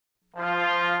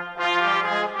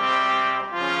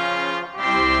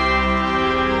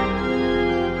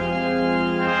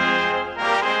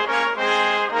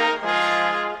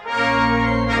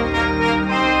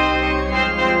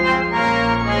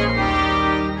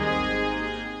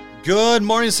Good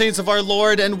morning, saints of our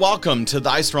Lord, and welcome to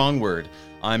Thy Strong Word.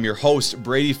 I'm your host,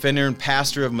 Brady Finner, and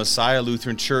pastor of Messiah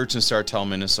Lutheran Church in Sartell,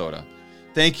 Minnesota.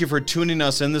 Thank you for tuning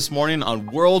us in this morning on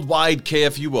Worldwide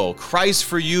KFUO, Christ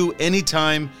for you,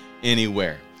 anytime,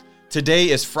 anywhere. Today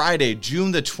is Friday,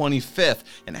 June the 25th,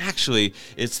 and actually,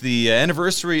 it's the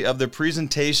anniversary of the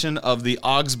presentation of the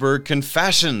Augsburg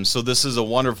Confession. So this is a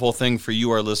wonderful thing for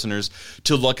you, our listeners,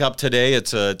 to look up today.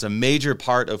 It's a major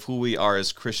part of who we are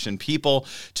as Christian people,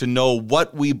 to know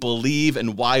what we believe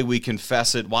and why we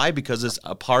confess it. Why? Because it's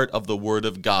a part of the Word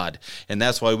of God. And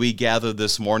that's why we gather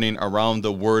this morning around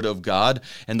the Word of God.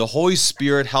 And the Holy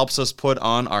Spirit helps us put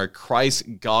on our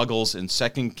Christ goggles in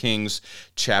 2 Kings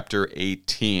chapter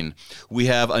 18. We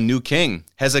have a new king,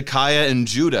 Hezekiah in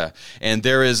Judah, and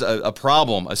there is a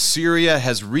problem. Assyria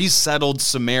has resettled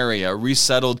Samaria,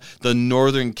 resettled the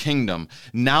northern kingdom.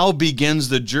 Now begins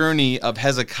the journey of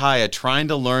Hezekiah trying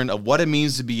to learn of what it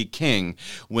means to be a king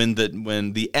when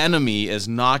the enemy is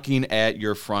knocking at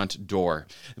your front door.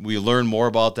 We learn more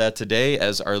about that today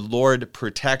as our Lord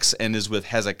protects and is with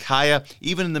Hezekiah,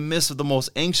 even in the midst of the most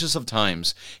anxious of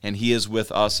times, and he is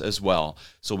with us as well.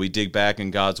 So we dig back in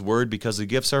God's Word because the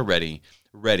gifts are ready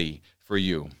for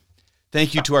you.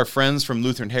 Thank you to our friends from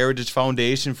Lutheran Heritage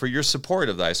Foundation for your support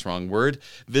of Thy Strong Word.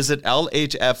 Visit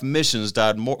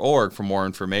lhfmissions.org for more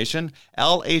information,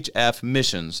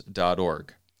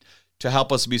 lhfmissions.org. To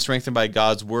help us be strengthened by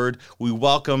God's Word, we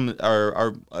welcome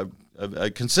our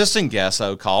consistent guest,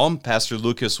 I would call him, Pastor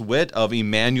Lucas Witt of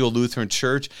Emmanuel Lutheran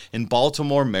Church in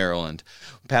Baltimore, Maryland.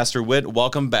 Pastor Witt,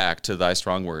 welcome back to Thy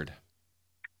Strong Word.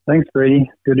 Thanks, Brady.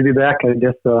 Good to be back. I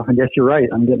guess you're right.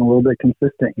 I'm getting a little bit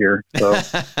consistent here. So.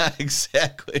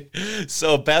 Exactly.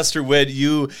 So, Pastor Witt,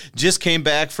 you just came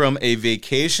back from a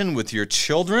vacation with your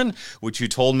children, which you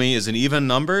told me is an even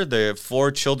number. The 4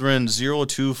 children, 0,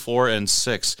 2, 4, and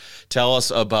 6. Tell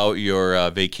us about your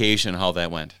vacation, how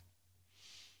that went.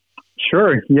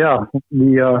 Sure. Yeah.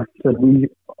 We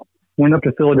went up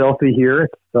to Philadelphia here.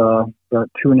 It's about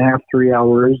 2.5, 3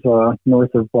 hours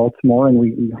north of Baltimore, and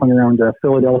we hung around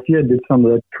Philadelphia, did some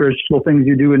of the traditional things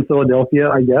you do in Philadelphia,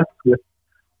 I guess, with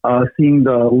seeing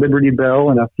the Liberty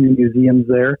Bell and a few museums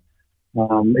there,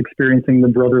 experiencing the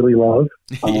brotherly love.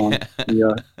 We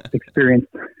experienced,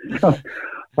 as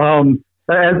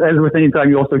with any time,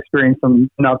 you also experience some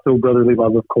not so brotherly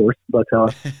love, of course, but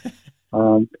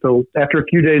so after a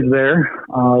few days there,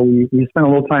 we spent a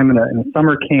little time in a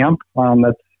summer camp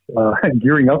that's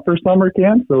gearing up for summer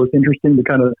camp. So it's interesting to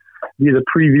kind of be the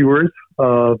previewers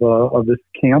of this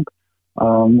camp,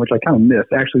 which I kind of miss.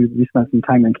 Actually, we spent some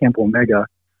time in Camp Omega.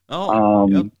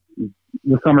 Yep.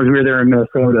 The summers we were there in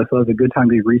Minnesota, so it was a good time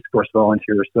to be resource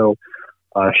volunteer. So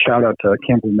shout out to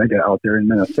Camp Omega out there in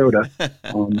Minnesota.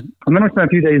 And then I spent a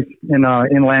few days in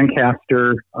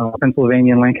Lancaster,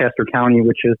 Pennsylvania, in Lancaster County,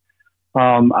 which is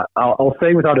I'll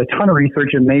say without a ton of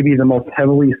research, it may be the most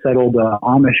heavily settled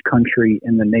Amish country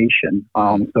in the nation.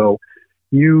 So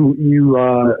you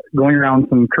going around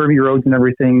some curvy roads and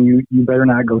everything, you better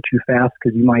not go too fast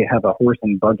because you might have a horse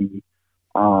and buggy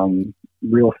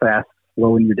real fast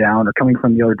slowing you down or coming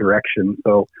from the other direction.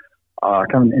 So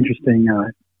kind of an interesting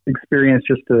experience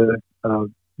just to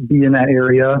be in that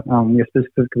area. We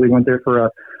specifically went there for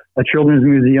a children's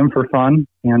museum for fun,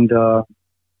 and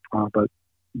but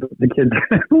the kids,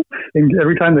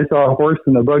 every time they saw a horse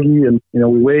and a buggy, and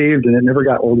we waved, and it never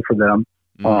got old for them.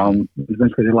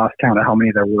 Eventually, they lost count of how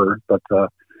many there were. But so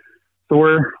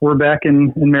we're back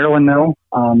in Maryland now.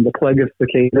 The plague of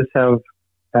cicadas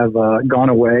have gone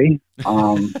away.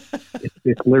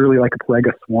 It's literally like a plague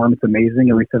of swarm. It's amazing.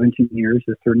 Every 17 years,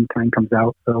 a certain kind comes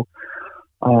out. So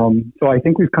I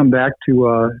think we've come back to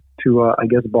I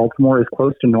guess Baltimore as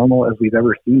close to normal as we've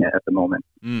ever seen it at the moment.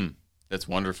 That's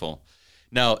wonderful.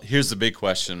 Now, here's the big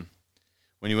question.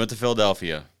 When you went to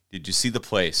Philadelphia, did you see the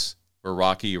place where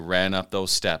Rocky ran up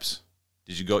those steps?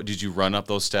 Did you run up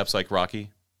those steps like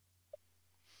Rocky?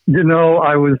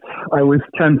 I was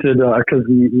tempted because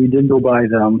we did go by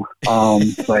them. I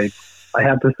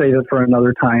have to save it for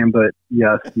another time, but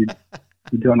yes, you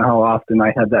don't know how often I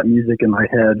had that music in my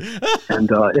head.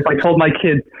 And if I told my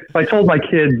kids,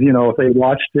 if they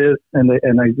watched it and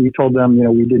we told them,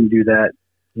 we didn't do that,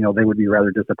 they would be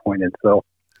rather disappointed. So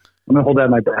I'm going to hold that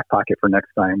in my back pocket for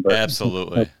next time. But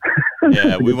absolutely.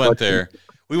 Yeah, we went there.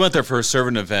 We went there for a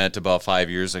servant event about 5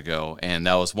 years ago, and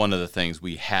that was one of the things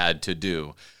we had to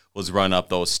do was run up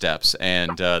those steps.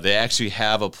 And they actually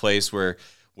have a place where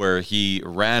he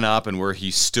ran up and where he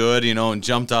stood, and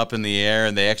jumped up in the air,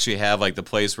 and they actually have like the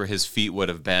place where his feet would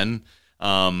have been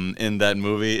in that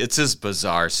movie. It's just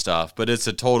bizarre stuff, but it's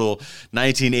a total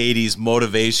 1980s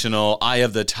motivational, eye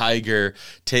of the tiger,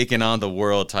 taking on the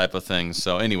world type of thing.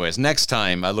 So anyways, next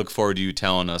time I look forward to you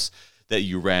telling us that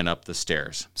you ran up the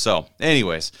stairs. So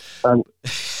anyways.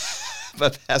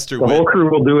 But Pastor the whole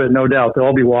crew will do it, no doubt. They'll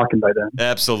all be walking by then.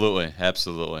 Absolutely.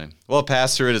 Well,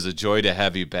 Pastor, it is a joy to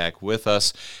have you back with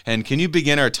us. And can you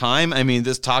begin our time? I mean,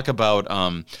 this talk about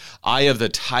eye of the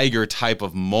tiger type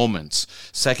of moments.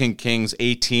 2 Kings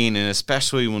 18, and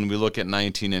especially when we look at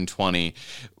 19 and 20,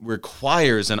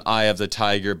 requires an eye of the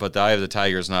tiger, but the eye of the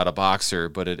tiger is not a boxer,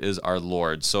 but it is our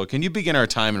Lord. So can you begin our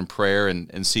time in prayer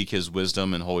and seek his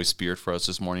wisdom and Holy Spirit for us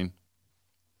this morning?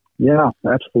 Yeah,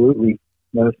 absolutely.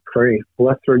 Let us pray.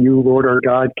 Blessed are you, Lord our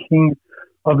God, King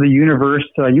of the universe.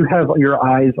 You have your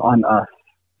eyes on us.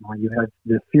 You have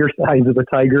the fierce eyes of a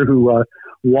tiger who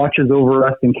watches over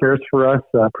us and cares for us,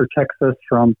 protects us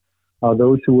from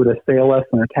those who would assail us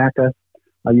and attack us.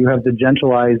 You have the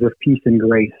gentle eyes of peace and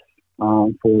grace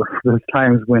for those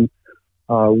times when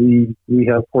we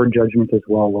have poor judgment as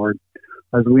well, Lord.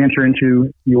 As we enter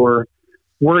into your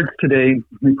words today,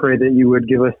 we pray that you would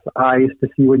give us eyes to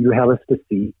see what you have us to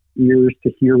see, ears to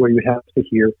hear what you have to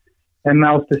hear, and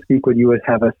mouths to speak what you would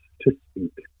have us to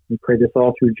speak. We pray this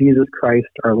all through Jesus Christ,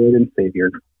 our Lord and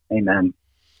Savior. Amen.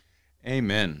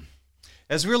 Amen.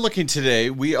 As we're looking today,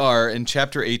 we are in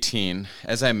chapter 18,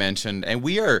 as I mentioned, and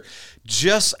we are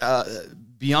just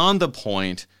beyond the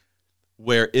point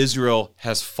where Israel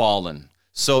has fallen.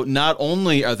 So not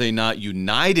only are they not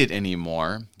united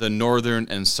anymore, the northern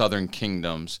and southern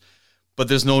kingdoms, but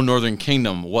there's no northern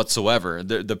kingdom whatsoever.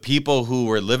 The people who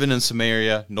were living in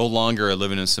Samaria no longer are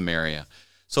living in Samaria.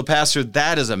 So, Pastor,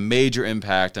 that is a major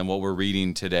impact on what we're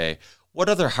reading today. What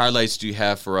other highlights do you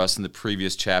have for us in the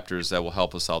previous chapters that will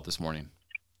help us out this morning?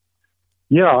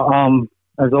 Yeah,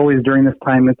 as always during this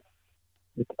time, it's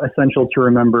essential to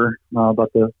remember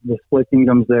about the split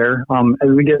kingdoms there. As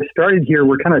we get started here,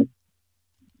 we're kind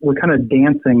of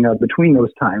dancing between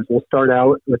those times. We'll start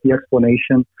out with the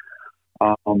explanation.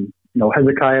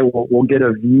 Hezekiah will get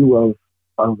a view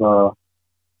of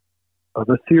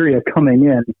Assyria coming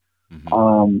in,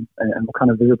 and we'll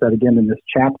kind of visit that again in this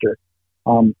chapter.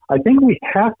 I think we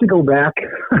have to go back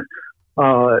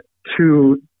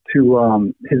to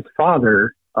his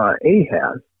father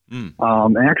Ahaz,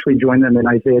 and actually join them in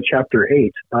Isaiah chapter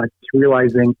 8.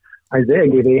 Realizing Isaiah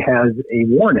gave Ahaz a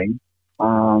warning.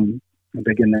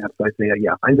 Begin that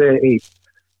Isaiah 8.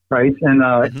 Right, and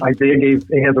Isaiah gave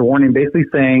Ahaz a warning, basically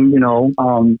saying,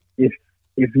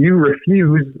 if you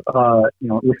refuse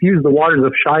the waters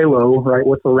of Shiloh, right,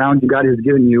 what's around you, God has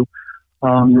given you,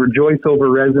 rejoice over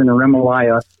Rezin and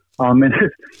Remaliah, and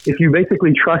if you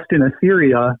basically trust in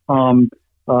Assyria,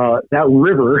 that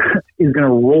river is going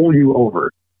to roll you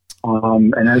over.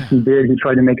 And as he did, he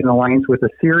tried to make an alliance with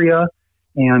Assyria,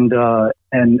 and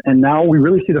now we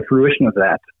really see the fruition of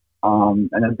that.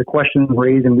 And as the questions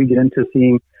raised, and we get into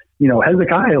seeing,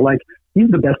 Hezekiah,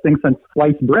 he's the best thing since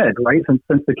sliced bread, right? Since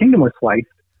the kingdom was sliced.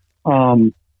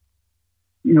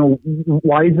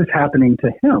 Why is this happening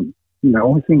to him?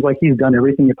 It seems like he's done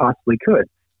everything he possibly could.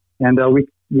 And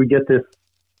we get this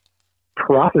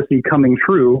prophecy coming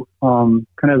true, kind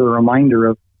of the reminder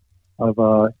of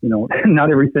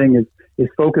not everything is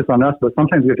focused on us, but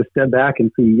sometimes we have to step back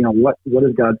and see, what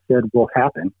has God said will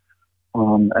happen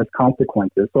as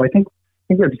consequences. So I think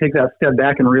we have to take that step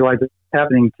back and realize that what's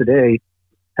happening today,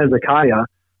 Hezekiah,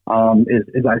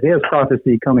 is Isaiah's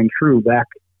prophecy coming true back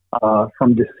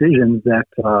from decisions that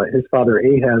his father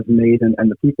Ahaz made and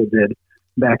the people did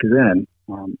back then.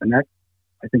 And that,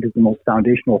 I think, is the most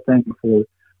foundational thing for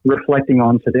reflecting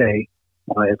on today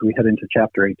as we head into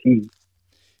chapter 18.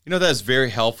 That's very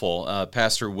helpful.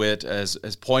 Pastor Witt has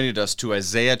pointed us to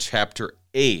Isaiah chapter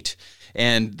 8.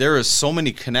 And there is so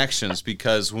many connections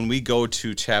because when we go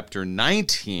to chapter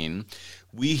 19,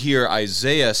 we hear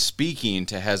Isaiah speaking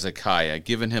to Hezekiah,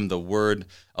 giving him a word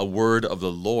of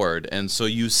the Lord. And so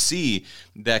you see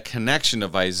that connection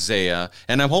of Isaiah.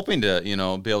 And I'm hoping to,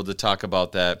 be able to talk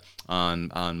about that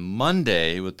on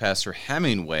Monday with Pastor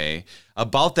Hemingway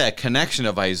about that connection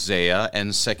of Isaiah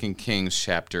and 2 Kings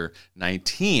chapter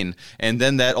 19. And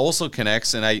then that also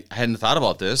connects, and I hadn't thought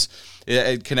about this,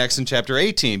 it connects in chapter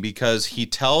 18 because he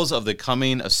tells of the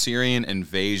coming Assyrian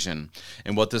invasion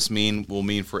and what this will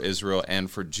mean for Israel and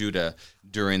for Judah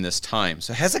during this time.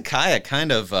 So Hezekiah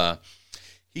kind of,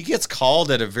 he gets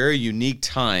called at a very unique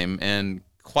time and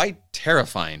quite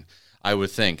terrifying, I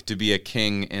would think, to be a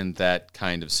king in that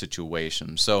kind of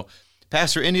situation. So,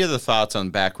 Pastor, any other thoughts on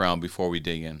background before we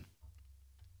dig in?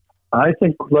 I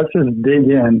think let's just dig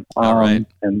in All right.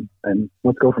 and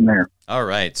let's go from there. All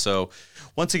right. So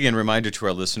once again, reminder to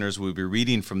our listeners, we'll be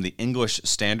reading from the English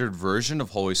Standard Version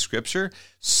of Holy Scripture,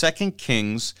 2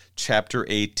 Kings chapter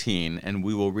 18, and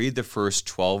we will read the first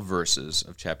 12 verses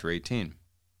of chapter 18.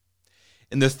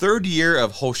 In the 3rd year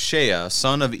of Hoshea,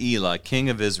 son of Elah, king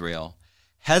of Israel,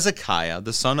 Hezekiah,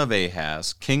 the son of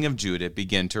Ahaz, king of Judah,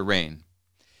 began to reign.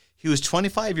 He was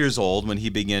 25 years old when he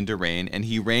began to reign, and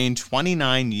he reigned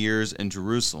 29 years in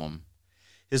Jerusalem.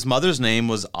 His mother's name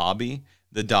was Abi,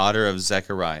 the daughter of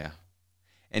Zechariah.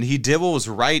 And he did what was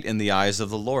right in the eyes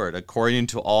of the Lord, according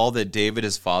to all that David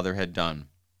his father had done.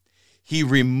 He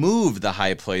removed the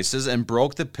high places and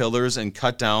broke the pillars and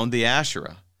cut down the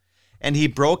Asherah. And he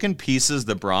broke in pieces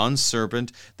the bronze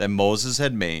serpent that Moses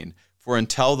had made, for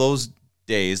until those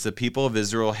days the people of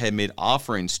Israel had made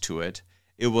offerings to it.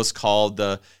 It was called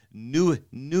the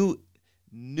Nehushtan.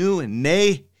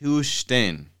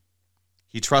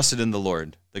 He trusted in the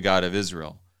Lord, the God of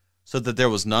Israel, so that there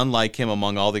was none like him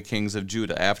among all the kings of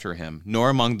Judah after him, nor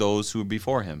among those who were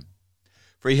before him.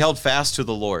 For he held fast to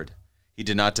the Lord. He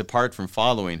did not depart from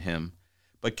following him,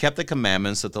 but kept the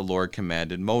commandments that the Lord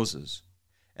commanded Moses.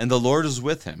 And the Lord was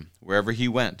with him wherever he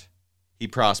went. He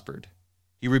prospered.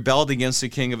 He rebelled against the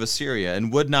king of Assyria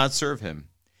and would not serve him.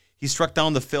 He struck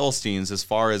down the Philistines as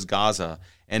far as Gaza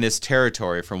and its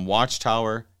territory, from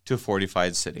watchtower to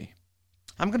fortified city.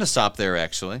 I'm going to stop there,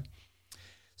 actually.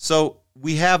 So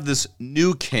we have this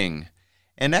new king.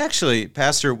 And actually,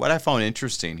 Pastor, what I found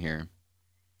interesting here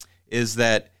is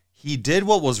that he did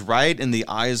what was right in the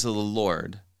eyes of the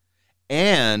Lord,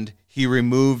 and he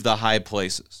removed the high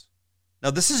places. Now,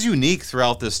 this is unique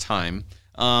throughout this time.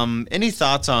 Any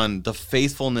thoughts on the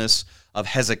faithfulness of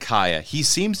Hezekiah? He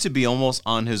seems to be almost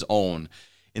on his own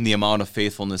in the amount of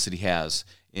faithfulness that he has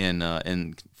in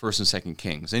 1st and 2nd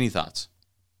Kings. Any thoughts?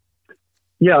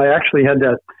 Yeah, I actually had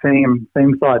that same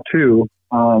thought too.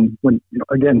 When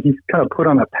again, he's kind of put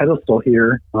on a pedestal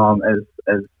here as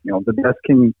the best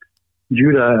king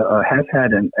Judah has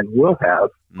had and will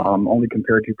have, only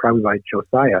compared to probably by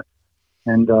Josiah.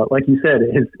 And like you said,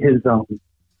 his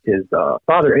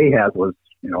father Ahaz was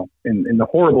in the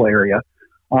horrible area,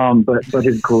 but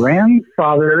his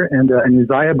grandfather and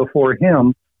Uzziah before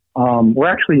him were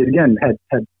actually again had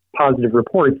positive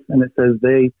reports, and it says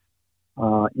they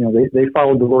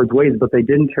followed the Lord's ways, but they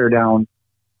didn't tear down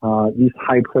these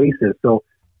high places. So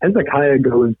Hezekiah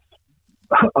goes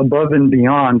above and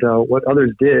beyond what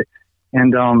others did,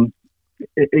 and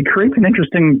it creates an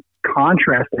interesting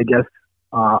contrast, I guess.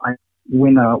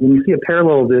 When you see a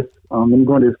parallel of this, when you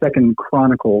go into 2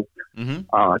 Chronicles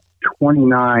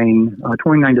 29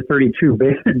 to 32,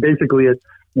 basically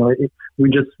we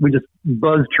just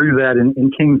buzzed through that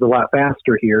in Kings a lot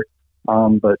faster here.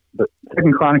 But 2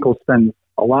 Chronicles spends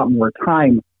a lot more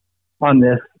time on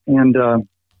this, and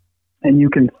you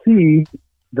can see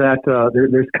that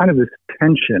there's kind of this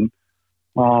tension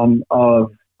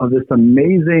of this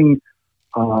amazing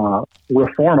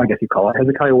reform, I guess you call it.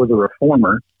 Hezekiah was a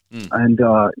reformer, and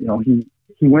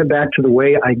he went back to the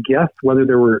way, I guess, whether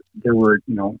there were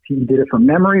he did it from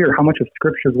memory or how much of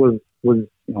scriptures was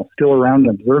still around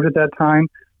and observed at that time.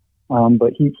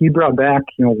 But he brought back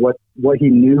what he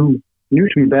knew to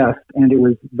be best, and it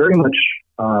was very much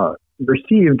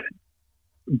received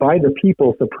by the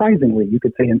people, surprisingly, you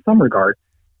could say, in some regard.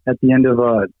 At the end of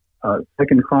 2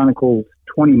 Chronicles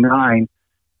 29,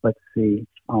 let's see.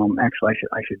 Actually,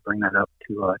 I should bring that up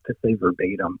to say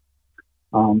verbatim.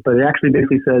 But it actually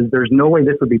basically says there's no way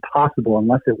this would be possible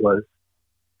unless it was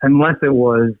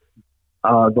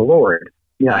the Lord.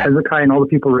 Yeah, Hezekiah and all the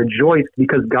people rejoiced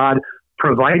because God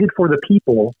provided for the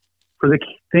people, for the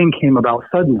thing came about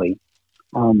suddenly.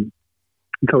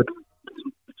 So it's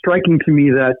striking to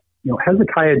me that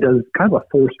Hezekiah does kind of a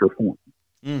forced reform,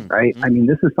 right? I mean,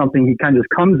 this is something he kind of just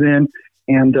comes in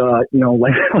and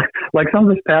like some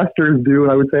of his pastors do.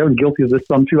 I would say I was guilty of this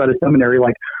some too at a seminary.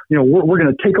 Like we're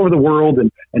going to take over the world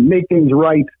and make things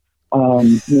right.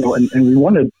 And we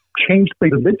want to change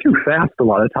things a bit too fast a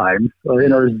lot of times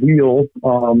in our zeal,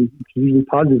 usually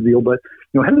positive zeal. But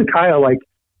Hezekiah,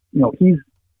 he's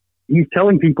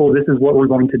telling people this is what we're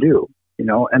going to do.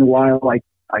 And while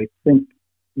I think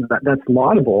that's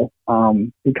laudable,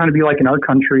 it'd kind of be like in our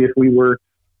country if we were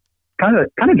kind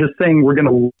of just saying we're going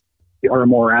to our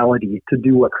morality to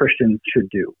do what Christians should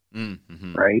do,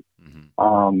 right?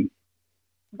 So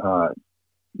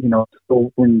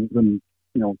when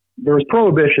there was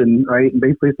prohibition, right, and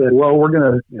basically said, well, we're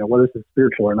going to, whether this is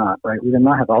spiritual or not, right, we're going to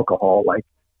not have alcohol.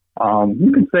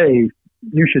 You can say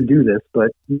you should do this, but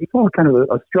you saw kind of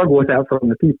a struggle with that from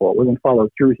the people. It wasn't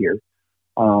followed through here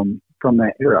from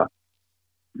that era.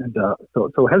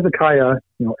 So Hezekiah,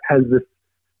 has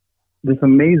this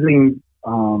amazing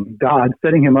God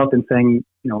setting him up and saying,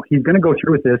 he's going to go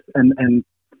through with this, and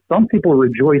some people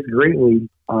rejoice greatly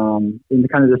in the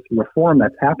kind of this reform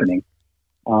that's happening,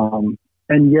 and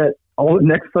yet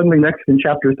suddenly next in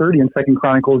chapter 30 in Second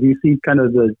Chronicles, you see kind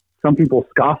of some people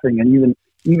scoffing, and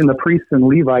even the priests and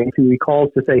Levites who he calls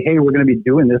to say, hey, we're going to be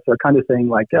doing this, are kind of saying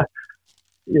like, do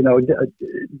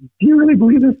you really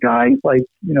believe this guy? Like,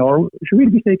 or should we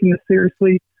be taking this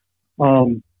seriously?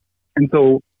 And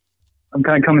so I'm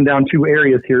kind of coming down two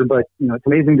areas here, but it's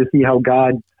amazing to see how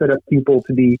God set up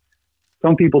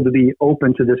some people to be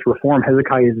open to this reform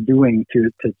Hezekiah is doing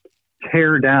to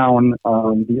tear down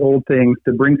the old things,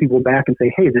 to bring people back and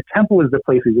say, hey, the temple is the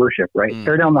place we worship, right?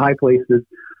 Tear down the high places,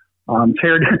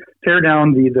 tear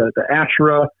down the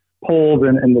Asherah poles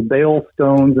and the Baal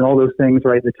stones and all those things,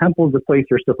 right? The temple is the place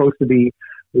you're supposed to be.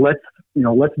 Let's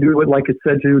do it like it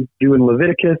said to do in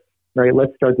Leviticus, right?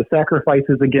 Let's start the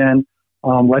sacrifices again.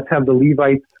 Let's have the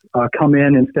Levites come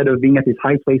in instead of being at these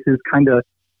high places, kind of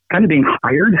being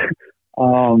hired,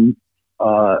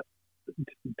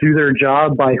 do their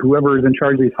job by whoever is in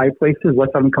charge of these high places.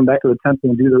 Let's have them come back to the temple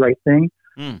and do the right thing.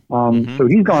 So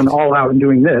he's gone all out in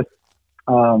doing this,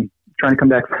 trying to come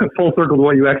back full circle to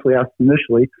what you actually asked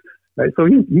initially. Right? So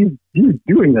he's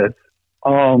doing this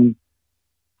in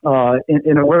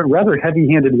a rather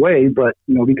heavy-handed way, but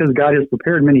because God has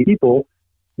prepared many people,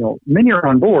 many are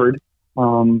on board,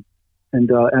 and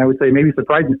I would say maybe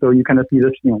surprising. So you kind of see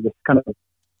this, this kind of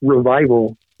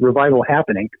revival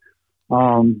happening,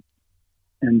 and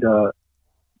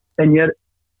yet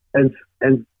as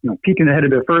peeking ahead a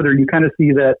bit further, you kind of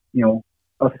see that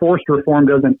a forced reform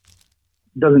doesn't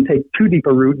take too deep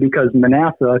a root, because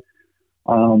Manasseh,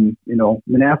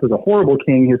 Manasseh's a horrible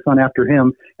king, his son after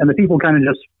him, and the people kind of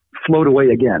just float away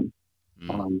again.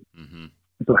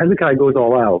 So Hezekiah goes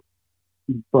all out,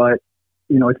 but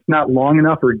it's not long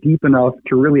enough or deep enough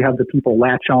to really have the people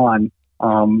latch on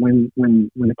when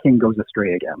the king goes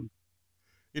astray again.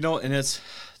 And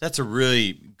that's a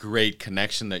really great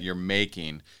connection that you're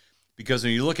making, because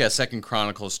when you look at 2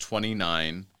 Chronicles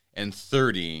 29 and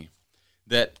 30,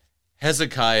 that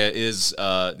Hezekiah is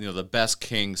the best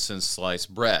king since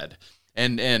sliced bread,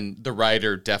 and the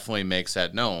writer definitely makes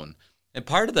that known. And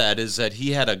part of that is that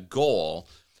he had a goal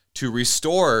to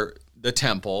restore the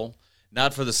temple,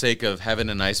 not for the sake of having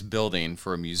a nice building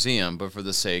for a museum, but for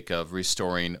the sake of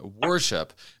restoring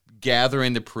worship,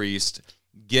 gathering the priest,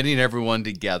 getting everyone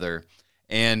together.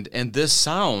 And this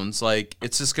sounds like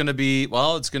it's just going to be,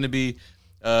 it's going to be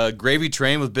a gravy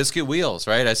train with biscuit wheels,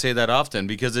 right? I say that often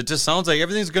because it just sounds like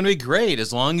everything's going to be great.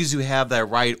 As long as you have that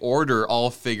right order all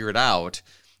figured out,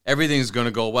 everything's going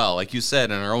to go well. Like you said,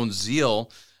 in our own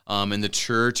zeal in the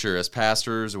church or as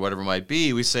pastors or whatever it might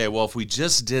be, we say, well, if we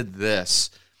just did this,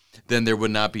 then there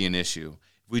would not be an issue.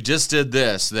 If we just did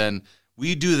this, then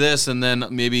we do this, and then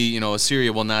maybe,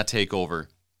 Assyria will not take over.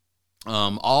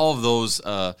 All of those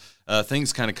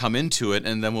things kind of come into it,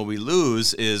 and then what we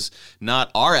lose is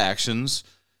not our actions,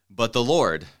 but the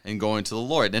Lord, and going to the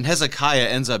Lord. And Hezekiah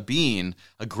ends up being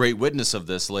a great witness of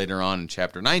this later on in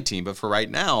chapter 19. But for right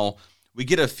now, we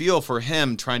get a feel for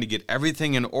him trying to get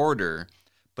everything in order,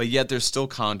 but yet there's still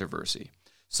controversy.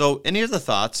 So any other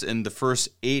thoughts in the first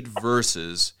 8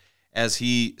 verses as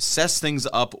he sets things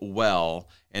up well,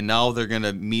 and now they're going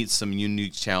to meet some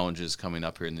unique challenges coming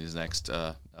up here in these next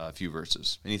few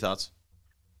verses? Any thoughts?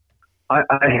 I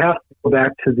have to go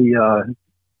back to the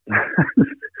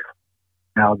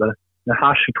now the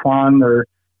Hashtuan, or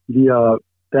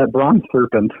that bronze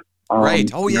serpent. Right.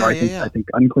 Oh yeah, I think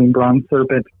unclean bronze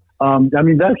serpent.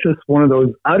 That's just one of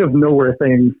those out of nowhere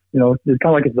things. It's kind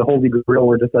of like it's the Holy Grail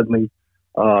where just suddenly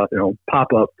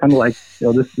pop up. Kind of like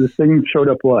this thing showed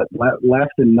up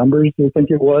last in Numbers, I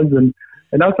think it was, and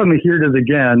now suddenly here it is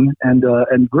again,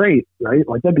 and great, right?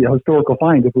 Like that'd be a historical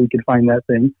find if we could find that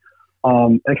thing.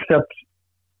 Except,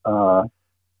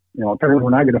 apparently we're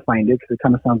not going to find it, because it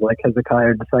kind of sounds like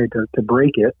Hezekiah decided to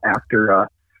break it after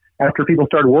people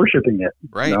started worshiping it.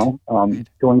 Right.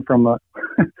 Going from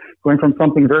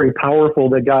something very powerful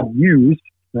that God used,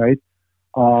 right,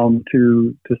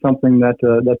 to something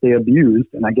that they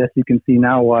abused. And I guess you can see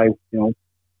now why, in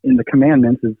the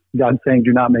commandments is God saying,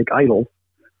 "Do not make idols,"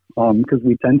 because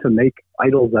we tend to make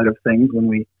idols out of things when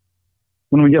we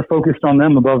get focused on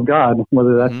them above God,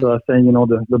 whether that's saying,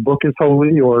 the book is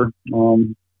holy, or,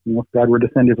 if God were to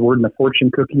send his word in a fortune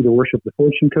cookie to worship the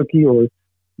fortune cookie, or,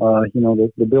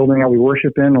 the building that we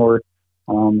worship in, or,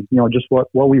 just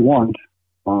what we want.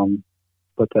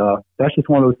 But that's just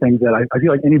one of those things that I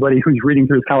feel like anybody who's reading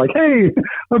through is kind of like, hey,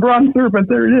 a bronze serpent,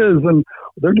 there it is. And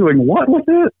they're doing what with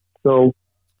it? So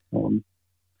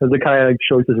Hezekiah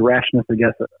shows his rashness, I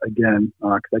guess, again,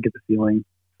 because I get the feeling,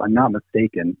 if I'm not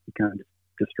mistaken, he kind of just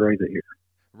destroys it here.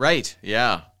 Right.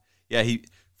 Yeah. Yeah. He,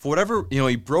 for whatever,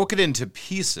 he broke it into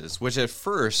pieces, which at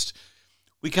first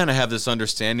we kind of have this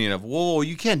understanding of, whoa,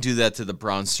 you can't do that to the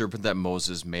bronze serpent that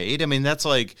Moses made. I mean, that's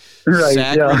like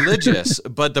sacrilegious. Yeah.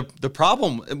 But the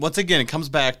problem, once again, it comes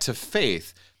back to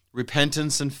faith,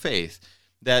 repentance and faith,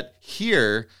 that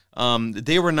here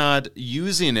they were not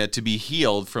using it to be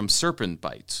healed from serpent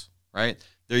bites, right?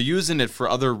 They're using it for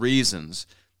other reasons.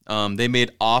 They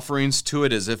made offerings to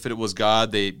it as if it was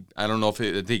God. I don't know if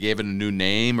they gave it a new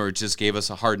name or just gave us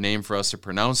a hard name for us to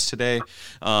pronounce today.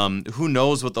 Who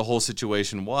knows what the whole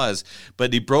situation was,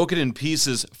 but he broke it in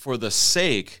pieces for the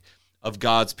sake of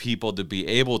God's people to be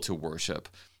able to worship.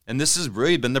 And this has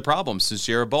really been the problem since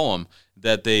Jeroboam,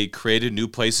 that they created new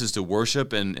places to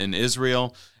worship in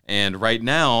Israel. And right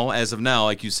now, as of now,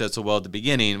 like you said so well at the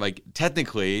beginning, like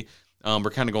technically, we're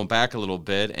kind of going back a little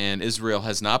bit, and Israel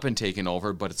has not been taken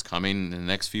over, but it's coming in the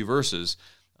next few verses.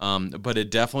 But it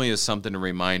definitely is something to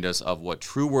remind us of what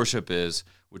true worship is,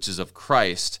 which is of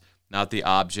Christ, not the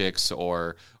objects,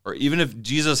 or even if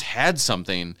Jesus had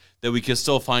something that we can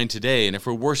still find today. And if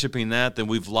we're worshiping that, then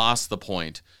we've lost the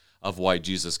point of why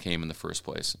Jesus came in the first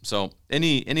place. So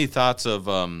any thoughts of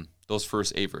those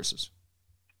first 8 verses?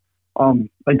 I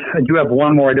do have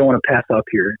one more I don't want to pass up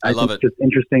here. I love it. It's just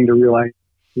interesting to realize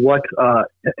what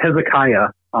Hezekiah,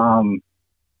 I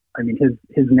mean,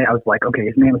 his name, I was like, okay,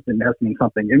 his name must mean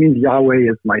something. It means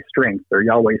Yahweh is my strength, or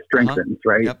Yahweh strengthens,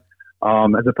 right? Yep.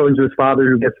 As opposed to his father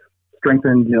who gets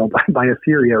strengthened, by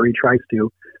Assyria, or he tries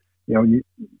to. You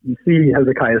see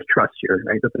Hezekiah's trust here,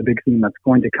 right? That's a big theme that's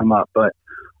going to come up. But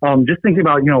just thinking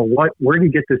about, where do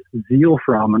you get this zeal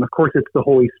from? And of course, it's the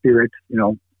Holy Spirit,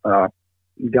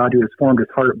 God who has formed his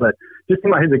heart. But just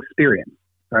think about his experience,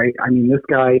 right? I mean, this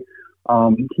guy,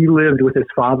 he lived with his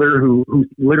father who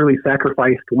literally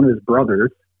sacrificed one of his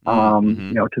brothers,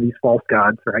 to these false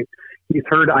gods, right? He's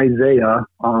heard Isaiah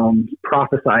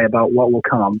prophesy about what will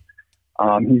come.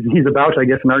 He's about, I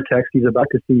guess in our text, he's about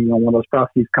to see one of those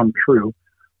prophecies come true.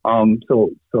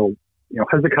 So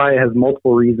Hezekiah has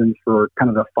multiple reasons for kind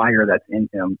of the fire that's in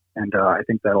him, and I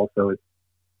think that also is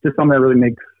just something that really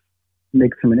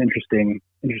makes him an interesting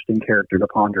character to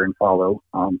ponder and follow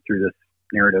through this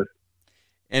narrative.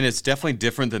 And it's definitely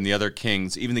different than the other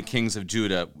kings, even the kings of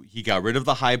Judah. He got rid of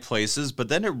the high places, but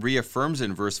then it reaffirms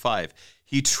in verse 5.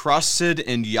 He trusted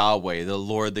in Yahweh, the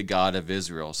Lord, the God of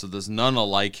Israel. So there's none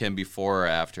alike him before or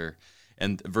after.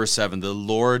 And verse 7, the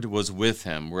Lord was with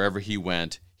him. Wherever he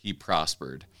went, he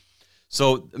prospered.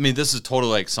 So, I mean, this is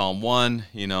totally like Psalm 1,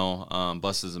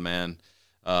 blessed is a man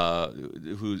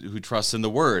who trusts in the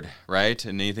word, right?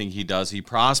 And anything he does, he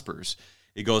prospers.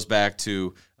 It goes back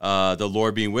to the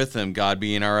Lord being with him, God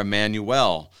being our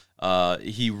Emmanuel.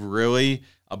 He really,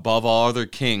 above all other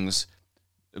kings,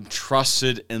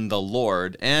 trusted in the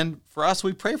Lord. And for us,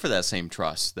 we pray for that same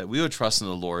trust, that we would trust in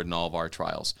the Lord in all of our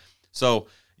trials. So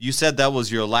you said that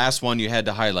was your last one you had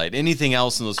to highlight. Anything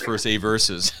else in those first 8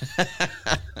 verses?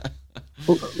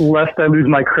 Lest I lose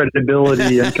my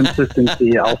credibility and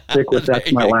consistency, I'll stick with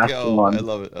that's my last one. I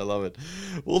love it.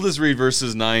 We'll just read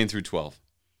verses 9 through 12.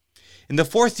 In the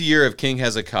 4th year of King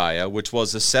Hezekiah, which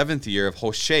was the 7th year of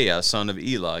Hoshea, son of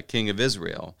Elah, king of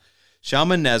Israel,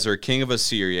 Shalmaneser, king of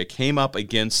Assyria, came up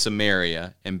against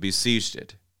Samaria and besieged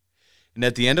it. And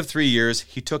at the end of 3 years,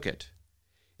 he took it.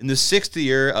 In the 6th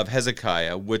year of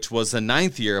Hezekiah, which was the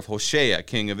 9th year of Hoshea,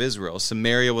 king of Israel,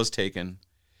 Samaria was taken.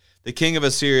 The king of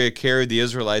Assyria carried the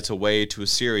Israelites away to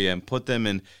Assyria and put them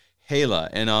in Halah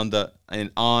and on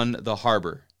the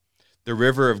harbor, the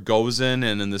river of Gozan,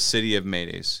 and in the city of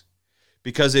Medes.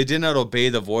 Because they did not obey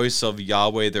the voice of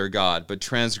Yahweh their God, but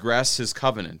transgressed his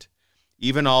covenant,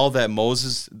 even all that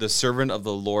Moses, the servant of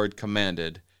the Lord,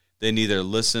 commanded, they neither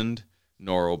listened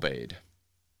nor obeyed.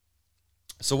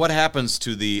 So what happens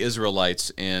to the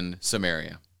Israelites in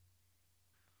Samaria?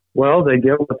 Well, they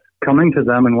get what's coming to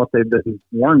them and what they've been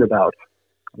warned about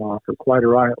for quite a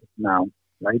while now,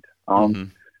 right?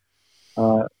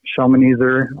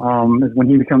 Shalmaneser, is when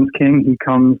he becomes king,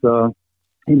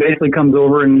 he basically comes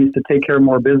over and needs to take care of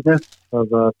more business of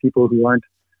people who aren't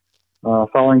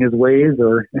following his ways,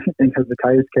 or in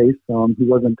Hezekiah's case, he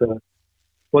wasn't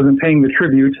paying the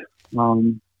tribute.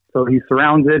 So he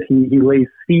surrounds it. He lays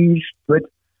siege to it,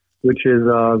 which is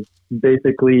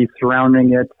basically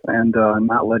surrounding it and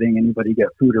not letting anybody get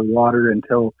food or water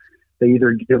until they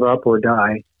either give up or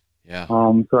die. Yeah.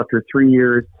 So after 3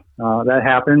 years, that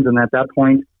happens, and at that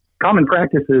point, common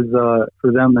practice is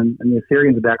for them and the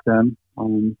Assyrians back then.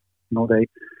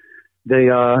 They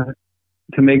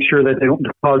to make sure that they don't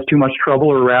cause too much trouble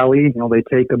or rally, they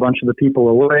take a bunch of the people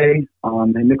away.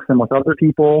 They mix them with other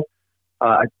people.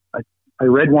 I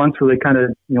read once where they kind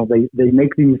of, they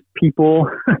make these people,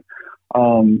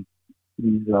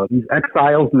 these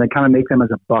exiles, and they kind of make them as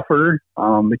a buffer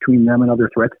between them and other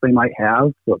threats they might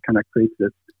have. So it kind of creates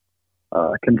this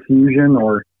confusion,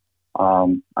 or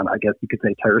I guess you could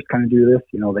say terrorists kind of do this.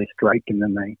 They strike and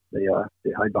then they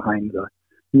hide behind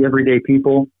the everyday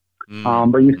people.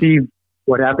 But you see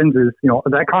what happens is,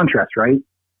 that contrast, right?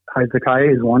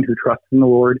 Hezekiah is one who trusts in the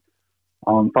Lord,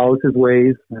 follows his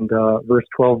ways, and verse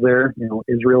 12 there,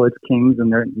 Israel, its kings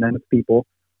and then its people,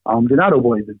 do not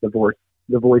obey the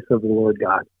voice of the Lord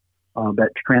God, that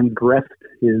transgressed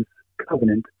his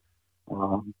covenant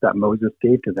that Moses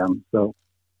gave to them. So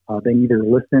they neither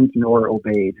listened nor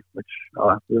obeyed, which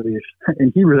really is,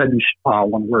 in Hebrew that'd be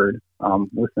one word,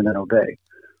 listen and obey.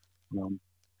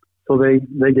 So they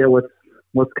get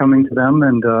what's coming to them,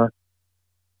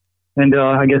 and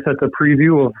I guess that's a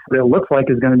preview of what it looks like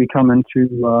is going to be coming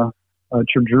to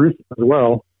Jerusalem as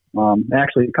well.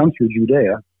 Actually, it comes through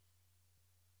Judea.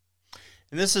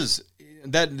 And this is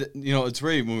that, it's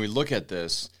really, when we look at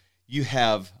this, you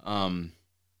have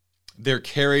they're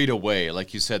carried away,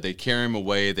 like you said. They carry them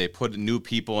away. They put new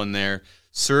people in there,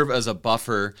 serve as a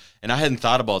buffer. And I hadn't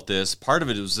thought about this. Part of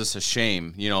it was just a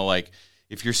shame, like,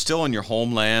 if you're still in your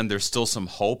homeland, there's still some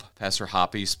hope. Pastor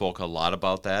Hoppy spoke a lot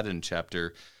about that in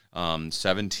chapter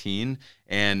 17.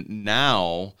 And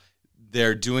now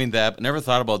they're doing that. Never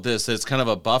thought about this. It's kind of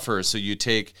a buffer. So you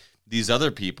take these other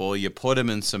people, you put them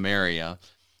in Samaria,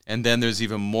 and then there's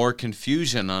even more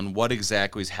confusion on what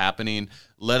exactly is happening,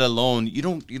 let alone you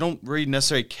don't really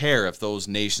necessarily care if those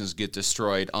nations get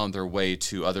destroyed on their way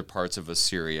to other parts of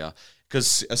Assyria.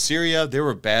 Because Assyria, they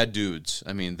were bad dudes.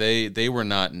 I mean, they were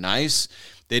not nice.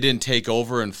 They didn't take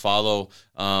over and follow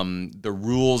the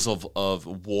rules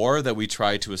of war that we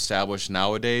try to establish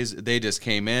nowadays. They just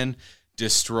came in,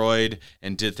 destroyed,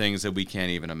 and did things that we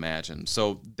can't even imagine.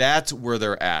 So that's where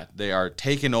they're at. They are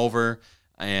taken over,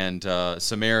 and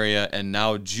Samaria, and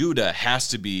now Judah has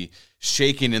to be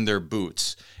shaking in their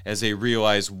boots as they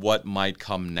realize what might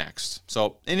come next.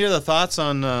 So any other thoughts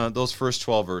on those first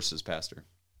 12 verses, Pastor?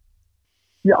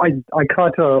 Yeah, I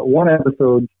caught one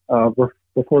episode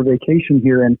before vacation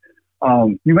here, and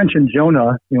you mentioned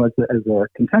Jonah, as a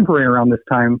contemporary around this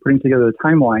time, putting together the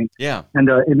timeline. Yeah. And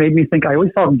it made me think, I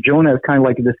always thought of Jonah as kind of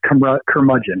like this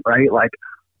curmudgeon, right? Like,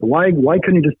 why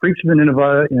couldn't he just preach to the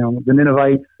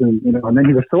Ninevites, and then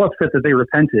he was so upset that they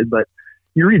repented. But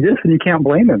you read this and you can't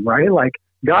blame him, right? Like,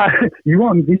 God, you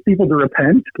want these people to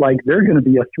repent? Like, they're going to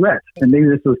be a threat. And maybe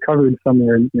this was covered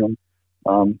somewhere,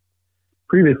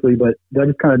 previously, but that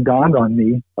just kind of dawned on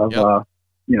me of, Jonah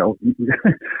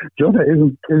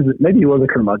isn't maybe he was a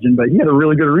curmudgeon, but he had a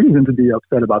really good reason to be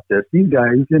upset about this. These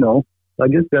guys,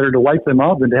 like, it's better to wipe them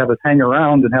out than to have us hang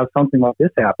around and have something like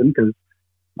this happen, because,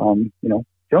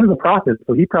 Jonah's a prophet,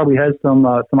 so he probably has some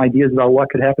ideas about what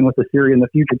could happen with Assyria in the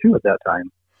future too at that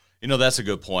time. That's a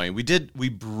good point. We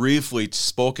briefly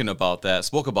spoke about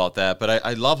that, but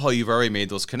I love how you've already made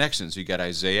those connections. You got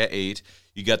Isaiah 8,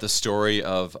 you got the story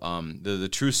of the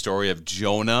true story of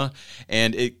Jonah,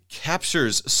 and it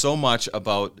captures so much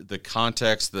about the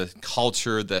context, the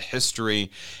culture, the history,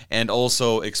 and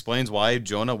also explains why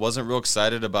Jonah wasn't real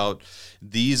excited about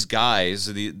these guys,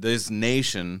 this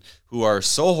nation who are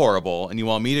so horrible, and you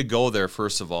want me to go there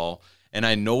first of all, and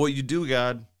I know what you do,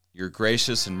 God. You're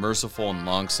gracious and merciful and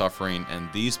long-suffering, and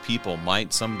these people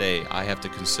might someday I have to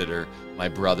consider my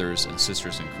brothers and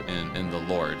sisters in the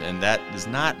Lord. And that is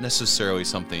not necessarily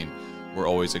something we're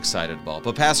always excited about.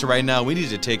 But Pastor, right now we need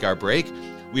to take our break.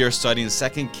 We are studying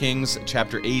 2 Kings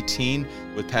chapter 18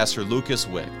 with Pastor Lucas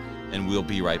Witt, and we'll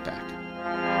be right back.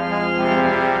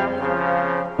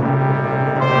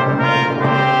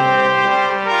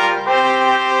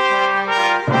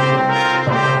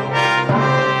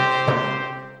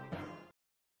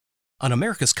 On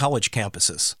America's college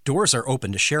campuses, doors are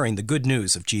open to sharing the good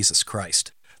news of Jesus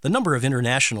Christ. The number of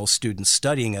international students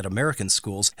studying at American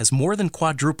schools has more than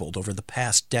quadrupled over the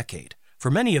past decade.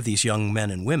 For many of these young men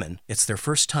and women, it's their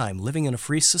first time living in a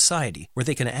free society where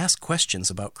they can ask questions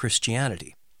about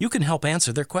Christianity. You can help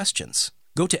answer their questions.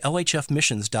 Go to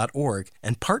lhfmissions.org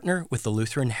and partner with the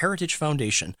Lutheran Heritage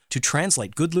Foundation to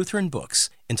translate good Lutheran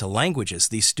books into languages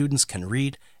these students can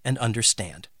read and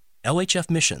understand.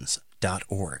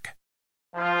 lhfmissions.org.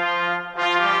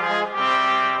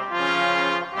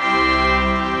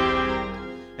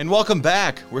 And welcome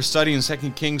back. We're studying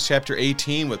 2 Kings chapter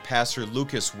 18 with Pastor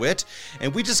Lucas Witt,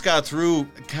 and we just got through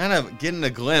kind of getting a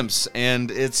glimpse, and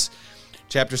it's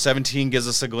Chapter 17 gives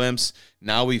us a glimpse.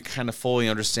 Now we kind of fully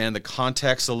understand the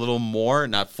context a little more.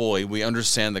 Not fully, we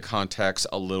understand the context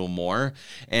a little more.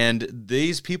 And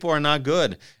these people are not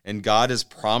good. And God is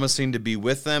promising to be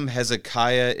with them.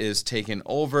 Hezekiah is taken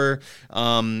over.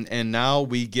 And now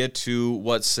we get to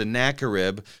what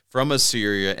Sennacherib from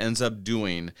Assyria ends up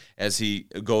doing as he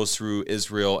goes through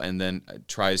Israel and then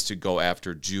tries to go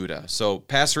after Judah. So,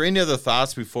 Pastor, any other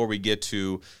thoughts before we get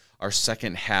to our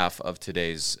second half of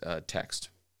today's text?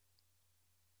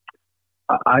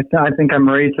 I think I'm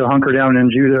ready to hunker down in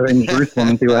Judah and Jerusalem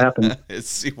and see what happens. Let's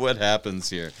see what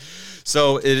happens here.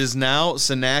 So it is now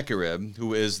Sennacherib,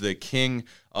 who is the king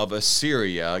of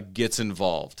Assyria, gets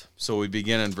involved. So we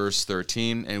begin in verse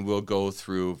 13, and we'll go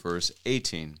through verse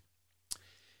 18.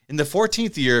 In the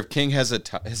 14th year of King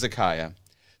Hezekiah,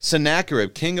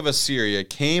 Sennacherib, king of Assyria,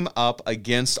 came up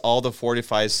against all the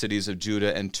fortified cities of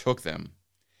Judah and took them.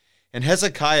 And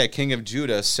Hezekiah, king of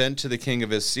Judah, sent to the king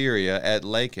of Assyria at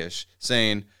Lachish,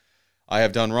 saying, I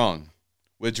have done wrong.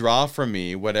 Withdraw from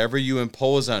me. Whatever you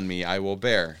impose on me, I will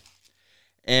bear.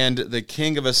 And the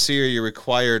king of Assyria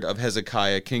required of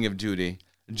Hezekiah, king of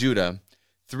Judah,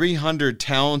 300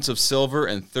 talents of silver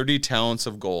and 30 talents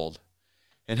of gold.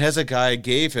 And Hezekiah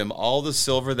gave him all the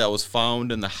silver that was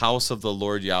found in the house of the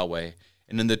Lord Yahweh,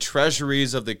 and in the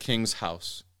treasuries of the king's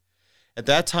house. At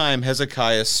that time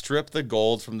Hezekiah stripped the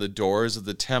gold from the doors of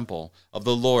the temple of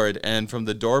the Lord and from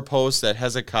the doorposts that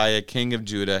Hezekiah king of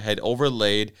Judah had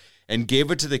overlaid, and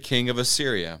gave it to the king of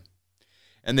Assyria.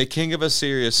 And the king of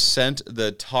Assyria sent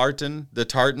the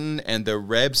Tartan and the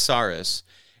Rabsaris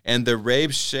and the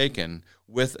Rabshakeh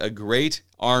with a great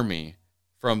army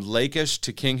from Lachish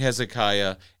to King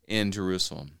Hezekiah in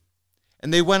Jerusalem.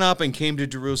 And they went up and came to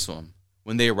Jerusalem.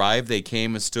 When they arrived, they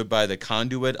came and stood by the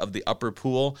conduit of the upper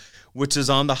pool, which is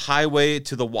on the highway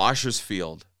to the washer's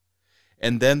field.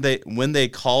 And then when they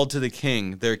called to the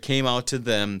king, there came out to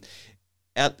them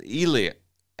Eliakim,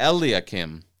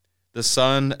 the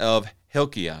son of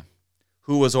Hilkiah,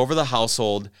 who was over the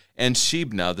household, and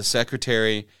Shebna, the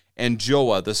secretary, and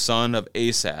Joah, the son of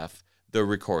Asaph, the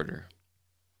recorder.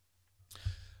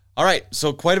 All right,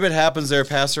 so quite a bit happens there,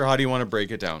 Pastor. How do you want to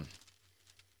break it down?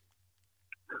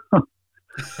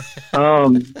 I'd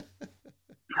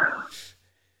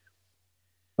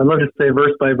love to say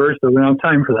verse by verse, but we don't have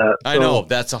time for that. I know.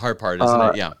 That's the hard part, isn't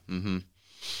it? Yeah. Mm-hmm.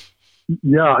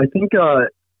 Yeah, I think so.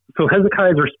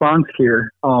 Hezekiah's response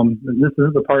here, this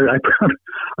is the part I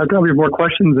probably have more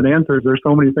questions than answers. There's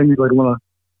so many things I want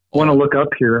to look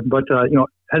up here. But,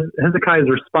 Hezekiah's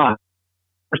response,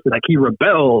 like he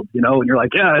rebelled, and you're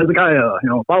like, yeah, Hezekiah,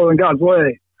 following God's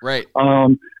way. Right.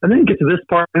 And then you get to this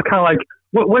part, it's kind of like,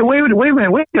 wait a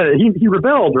minute, he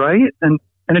rebelled, right? And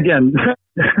again,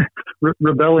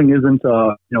 rebelling isn't,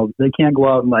 they can't go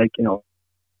out and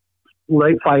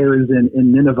light fires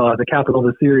in Nineveh, the capital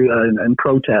of Assyria, and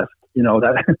protest.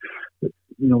 That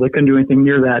they couldn't do anything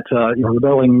near that.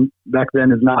 Rebelling back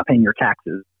then is not paying your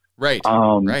taxes. Right.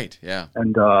 Right. Yeah.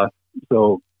 And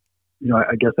so,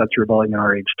 I guess that's rebelling in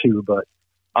our age too. But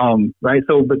right.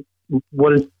 So, but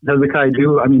what does Hezekiah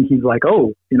do? I mean, he's like,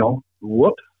 oh,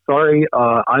 whoops, sorry,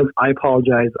 I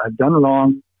apologize. I've done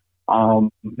wrong.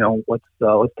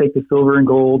 Let's take the silver and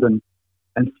gold and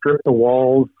strip the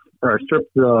walls, or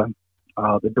strip the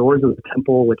doors of the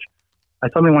temple, which I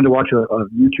suddenly wanted to watch a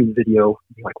YouTube video.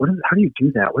 Like, how do you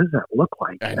do that? What does that look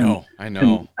like? I know. And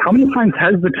how many times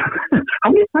has the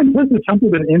temple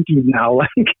been emptied now?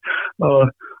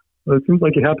 It seems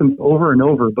like it happens over and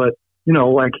over. But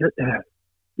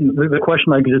the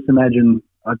question I could just imagine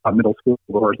at middle school,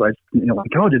 or did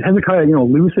Hezekiah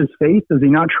lose his faith? Is he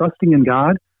not trusting in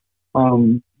God?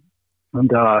 I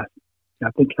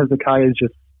think Hezekiah is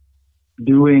just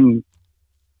doing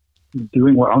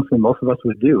what honestly most of us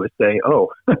would do, is say,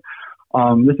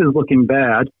 this is looking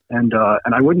bad, and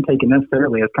I wouldn't take it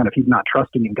necessarily as kind of he's not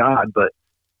trusting in God, but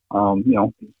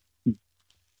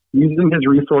using his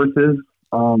resources,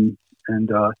 and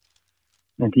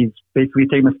he's basically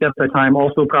taking a step at a time,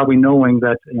 also probably knowing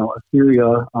that Assyria,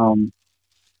 I don't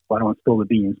want to spill the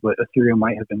beans, but Assyria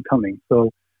might have been coming.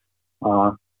 So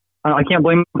I can't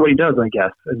blame him for what he does, I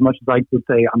guess, as much as I would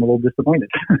say I'm a little disappointed.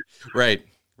 Right.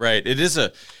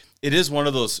 It is one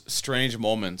of those strange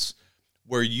moments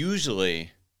where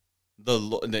usually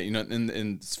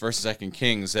in First and Second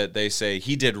Kings that they say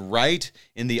he did right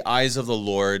in the eyes of the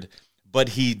Lord, but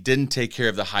he didn't take care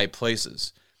of the high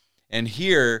places. And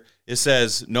here it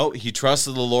says, no, he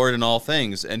trusted the Lord in all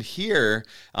things. And here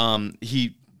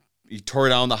he tore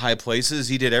down the high places.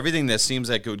 He did everything that seems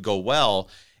like it would go well.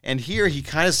 And here he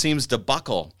kind of seems to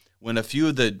buckle when a few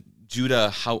of the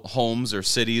Judah homes or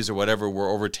cities or whatever were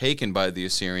overtaken by the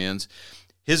Assyrians.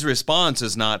 his response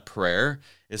is not prayer.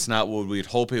 It's not what we'd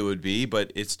hope it would be,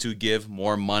 but it's to give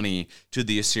more money to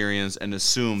the Assyrians and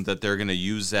assume that they're going to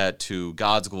use that to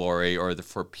God's glory or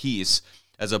for peace,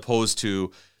 as opposed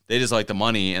to they just like the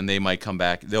money and they might come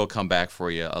back. They'll come back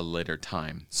for you a later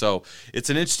time. So it's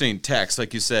an interesting text.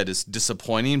 Like you said, it's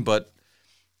disappointing, but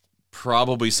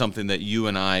probably something that you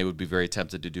and I would be very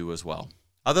tempted to do as well.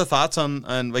 Other thoughts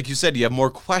on like you said, you have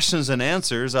more questions than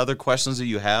answers. Other questions that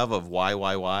you have of why,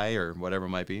 or whatever it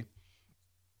might be?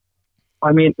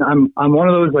 I mean, I'm one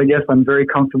of those, I guess I'm very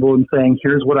comfortable in saying,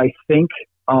 here's what I think.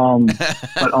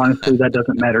 But honestly, that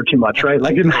doesn't matter too much, right?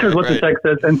 Like, it matters what the text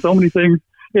says, and so many things.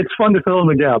 It's fun to fill in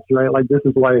the gaps, right? Like, this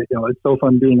is why, it's so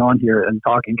fun being on here and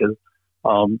talking, because,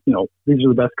 these are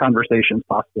the best conversations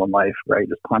possible in life, right?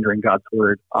 Just pondering God's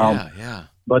word. Yeah.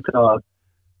 But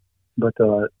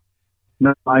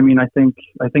no, I mean, I think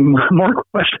more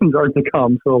questions are to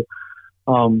come. So,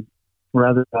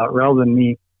 rather than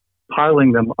me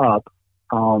piling them up,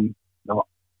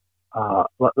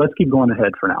 let's keep going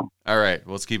ahead for now. All right,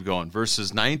 let's keep going.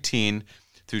 Verses 19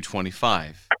 through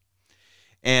 25.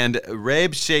 And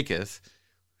Rabshakeh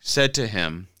said to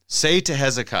him, "Say to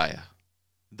Hezekiah,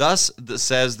 thus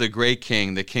says the great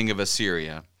king, the king of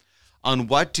Assyria, on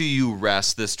what do you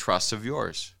rest this trust of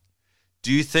yours?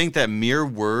 Do you think that mere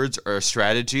words are a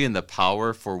strategy and the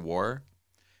power for war?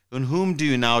 In whom do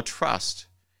you now trust?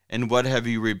 And what have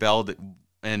you rebelled,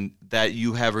 and that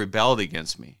you have rebelled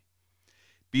against me?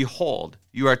 Behold,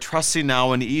 you are trusting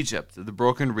now in Egypt, the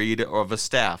broken reed of a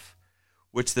staff,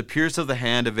 which the pierce of the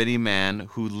hand of any man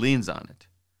who leans on it.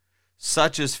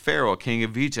 Such is Pharaoh, king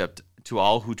of Egypt, to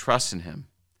all who trust in him.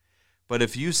 But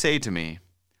if you say to me,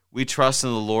 we trust in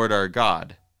the Lord our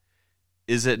God,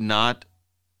 is it not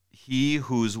he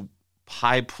whose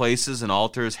high places and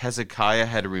altars Hezekiah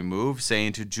had removed,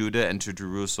 saying to Judah and to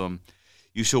Jerusalem,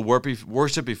 you shall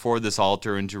worship before this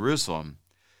altar in Jerusalem.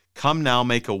 Come now,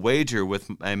 make a wager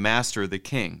with my master the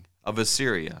king of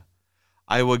Assyria.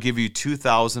 I will give you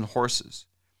 2,000 horses,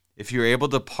 if you are able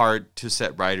to part to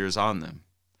set riders on them.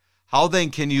 How then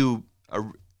can you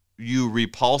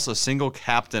repulse a single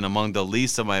captain among the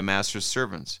least of my master's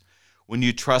servants, when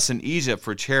you trust in Egypt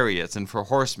for chariots and for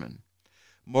horsemen?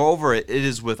 Moreover, it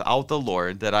is without the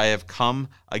Lord that I have come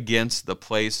against the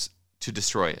place to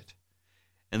destroy it.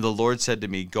 And the Lord said to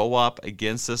me, go up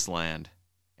against this land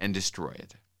and destroy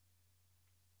it."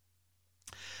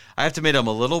 I have to admit I'm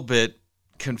a little bit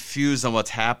confused on what's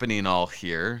happening all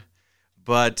here,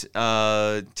 but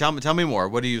tell me more.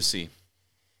 What do you see?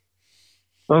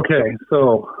 Okay,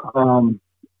 so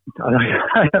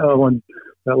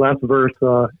that last verse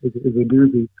is a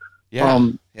doozy.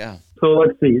 Yeah. So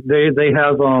let's see. They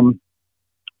have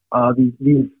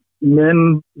these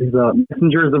men, these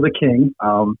messengers of the king.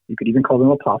 You could even call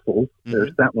them apostles. Mm-hmm. They're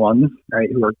sent ones, right,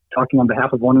 who are talking on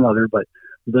behalf of one another. But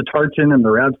the Tartan and the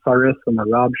Rabsaris and the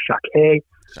Rabshakeh,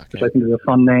 which I think is a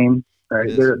fun name.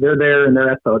 Right, they're there, and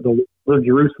they're at the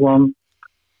Jerusalem,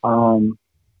 and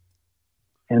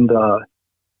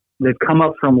they've come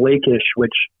up from Lachish,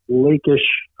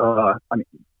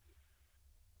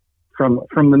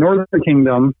 from the northern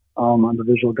kingdom. On the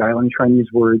visual guide, let me try and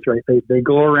use words, right? They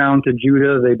go around to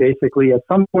Judah. They basically, at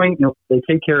some point, they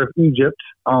take care of Egypt,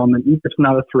 and Egypt's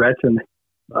not a threat. And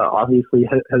obviously,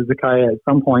 Hezekiah at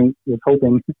some point was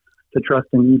hoping to trust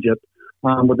in Egypt.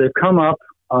 But they've come up.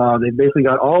 They've basically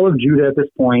got all of Judah at this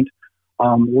point.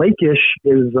 Lachish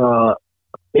is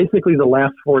basically the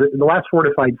last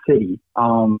fortified city.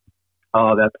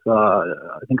 That's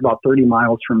I think about 30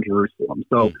 miles from Jerusalem.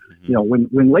 So,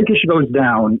 when Lachish goes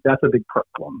down, that's a big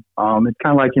problem. It's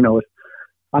kind of like, if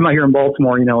I'm out here in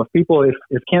Baltimore,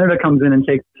 if Canada comes in and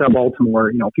takes out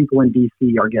Baltimore, people in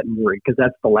DC are getting worried because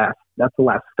that's the last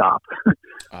stop.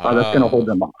 That's going to hold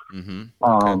them off.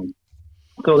 Mm-hmm.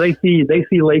 So they see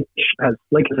Lachish has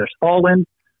fallen.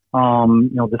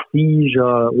 The siege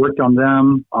worked on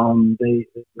them. They're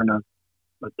in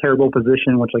a terrible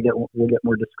position, which we'll get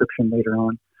more description later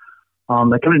on.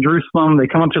 They come to Jerusalem. They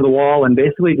come up to the wall, and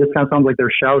basically, it just kind of sounds like they're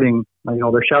shouting.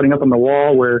 They're shouting up on the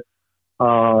wall where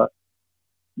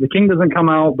the king doesn't come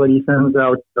out, but he sends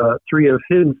out three of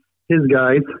his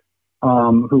guys,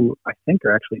 who I think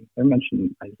they're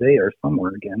mentioned Isaiah or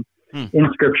somewhere again in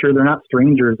Scripture. They're not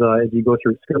strangers as you go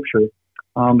through Scripture.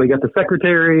 But you got the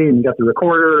secretary and you got the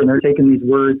recorder, and they're taking these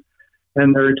words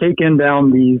and they're taking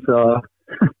down these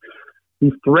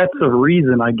these threats of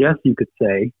reason, I guess you could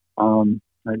say.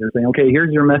 Right? They're saying, okay,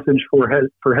 here's your message for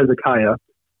Hezekiah,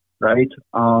 right?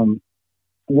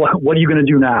 What are you going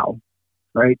to do now,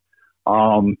 right?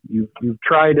 You've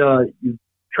tried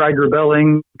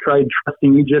rebelling, tried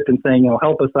trusting Egypt and saying,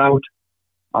 help us out.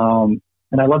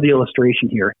 And I love the illustration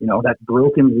here, that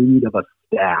broken reed of a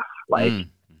staff, like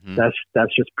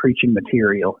that's just preaching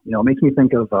material. It makes me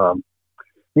think of the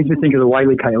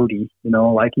Wile E. Coyote,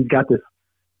 like he's got this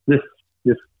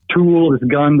tool, this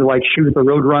gun to like shoot at the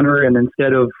Roadrunner, and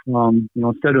instead of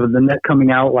the net coming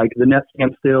out, like the net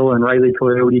stands still and Wile E.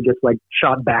 Coyote gets like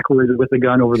shot backwards with the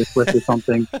gun over the cliff or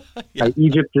something. Yeah.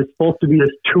 Egypt is supposed to be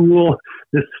this tool,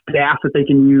 this staff that they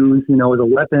can use, as a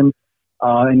weapon.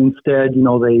 And instead,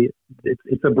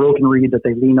 it's a broken reed that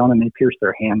they lean on and they pierce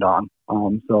their hand on.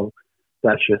 So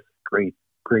that's just great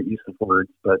use of words.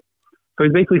 But so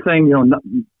he's basically saying,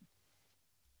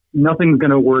 nothing's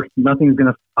going to work. Nothing's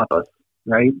going to stop us.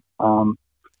 Right.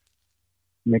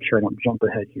 Make sure I don't jump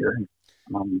ahead here.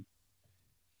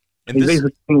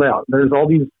 There's all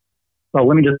these. Oh,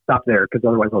 let me just stop there because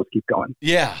otherwise I'll just keep going.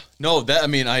 Yeah. No,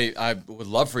 I would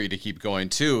love for you to keep going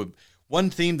too. One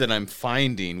theme that I'm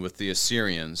finding with the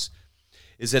Assyrians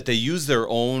is that they use the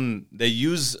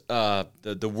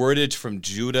wordage from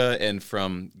Judah and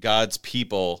from God's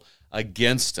people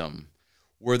against them,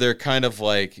 where they're kind of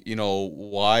like,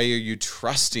 why are you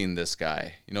trusting this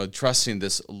guy? Trusting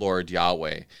this Lord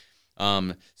Yahweh.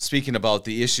 Speaking about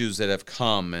the issues that have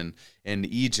come and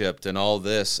Egypt and all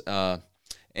this, why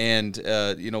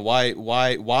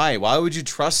would you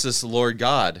trust this Lord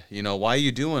God? Why are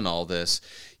you doing all this?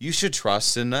 You should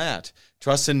trust in that.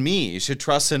 Trust in me. You should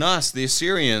trust in us, the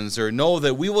Assyrians, or know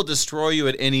that we will destroy you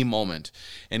at any moment.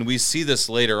 And we see this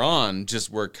later on,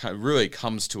 just where it really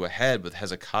comes to a head with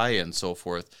Hezekiah and so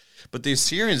forth. But the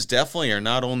Assyrians definitely are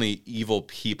not only evil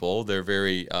people, they're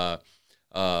very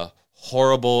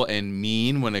horrible and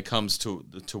mean when it comes to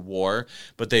war,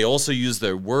 but they also use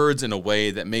their words in a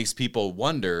way that makes people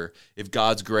wonder if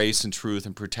God's grace and truth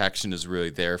and protection is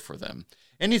really there for them.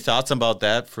 Any thoughts about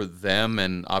that for them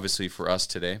and obviously for us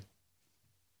today?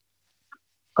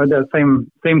 That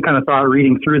same kind of thought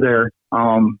reading through there.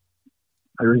 I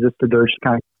resisted to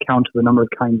kind of count the number of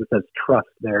times it says trust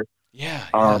there. Yeah.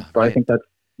 But right. I think that's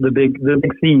the big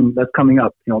theme that's coming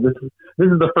up. This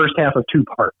is the first half of two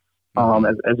parts.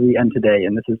 As we end today,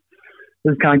 and this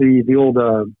is kind of the old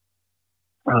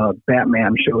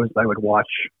Batman shows I would watch.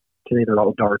 Today they're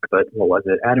all dark, but what was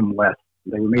it? Adam West.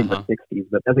 They were made in the 60s.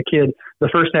 But as a kid, the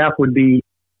first half would be,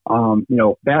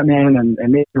 Batman and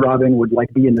maybe Robin would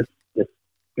like be in this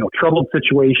troubled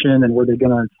situation, and were they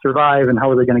going to survive, and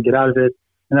how are they going to get out of it?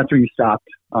 And that's where you stopped,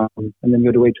 and then you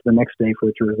had to wait till the next day for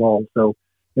it to resolve. So,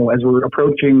 as we're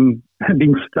approaching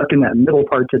being stuck in that middle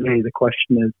part today, the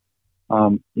question is,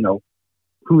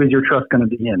 who is your trust going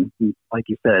to be in? And like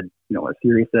you said,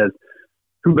 Assyria says,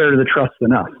 who better to trust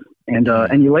than us? And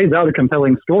he lays out a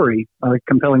compelling story, a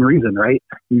compelling reason, right?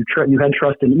 You had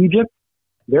trust in Egypt,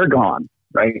 they're gone,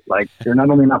 right? Like they're not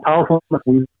only not powerful,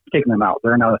 we've taken them out.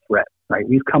 They're not a threat, right?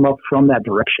 We've come up from that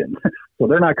direction. So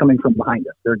they're not coming from behind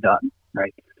us. They're done,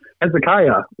 right?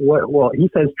 Hezekiah, he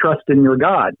says, trust in your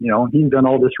God. He's done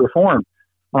all this reform.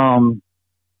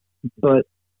 But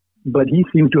he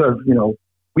seems to have,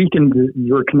 weakened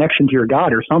your connection to your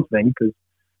God or something, because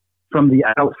from the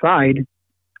outside,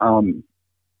 I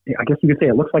guess you could say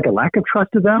it looks like a lack of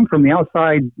trust to them. From the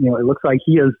outside, it looks like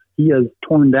he has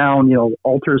torn down,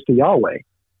 altars to Yahweh,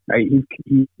 right?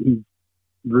 He's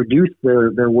reduced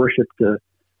their worship to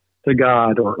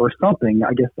God or something.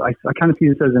 I guess I kind of see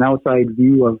this as an outside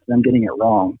view of them getting it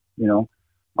wrong,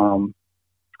 of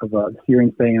the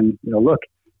Syrians saying, look,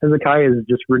 Hezekiah is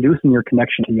just reducing your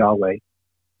connection to Yahweh.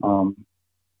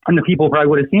 And the people probably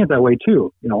would have seen it that way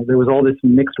too. There was all this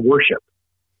mixed worship,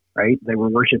 right? They were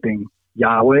worshiping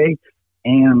Yahweh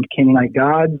and Canaanite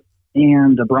gods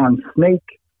and a bronze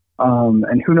snake,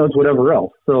 and who knows whatever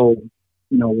else. So,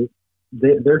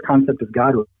 their concept of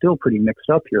God was still pretty mixed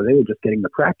up here. They were just getting the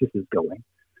practices going.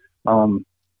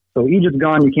 So Egypt's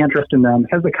gone. You can't trust in them.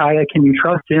 Hezekiah, can you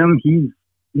trust him? He's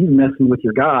messing with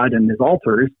your God and his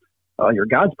altars. Your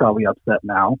God's probably upset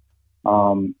now.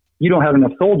 You don't have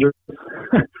enough soldiers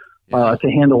to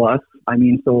handle us. I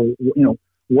mean, so,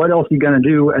 what else are you going to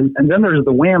do? And then there's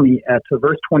the whammy at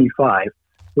verse 25,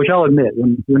 which I'll admit,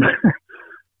 when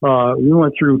we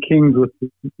went through Kings with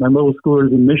my middle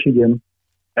schoolers in Michigan,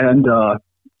 and I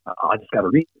just got to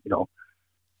read,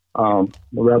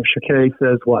 Reb Shakeh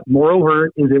says, what? Moreover,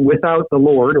 is it without the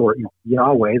Lord, or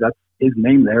Yahweh, that's his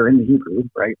name there in the Hebrew,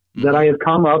 right? That I have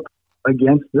come up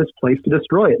against this place to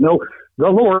destroy it. No, the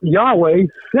Lord Yahweh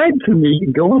said to me,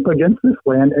 go up against this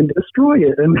land and destroy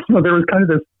it. And there was kind of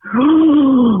this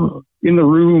in the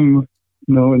room,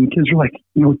 and the kids were like,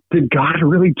 did God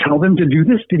really tell them to do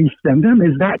this? Did he send them?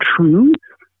 Is that true?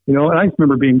 And I just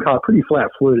remember being caught pretty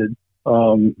flat-footed.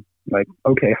 Like,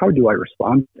 okay, how do I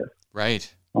respond to this?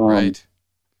 Right.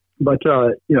 But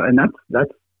and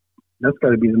that's got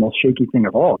to be the most shaky thing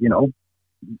of all. Them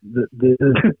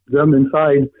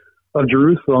inside of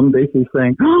Jerusalem basically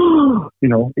saying,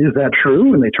 is that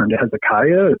true? And they turn to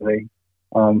Hezekiah. And they,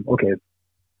 okay,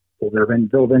 well,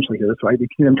 they'll eventually hear this, right? You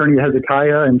see them turning to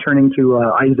Hezekiah and turning to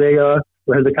Isaiah,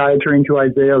 or Hezekiah turning to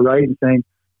Isaiah, right, and saying,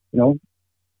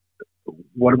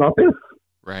 what about this?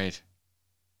 Right.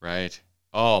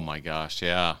 Oh my gosh,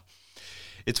 yeah.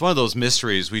 It's one of those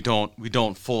mysteries we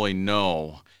don't fully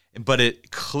know, but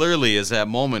it clearly is that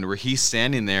moment where he's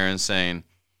standing there and saying,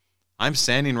 I'm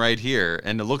standing right here,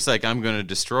 and it looks like I'm going to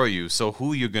destroy you. So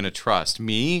who are you going to trust?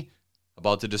 Me?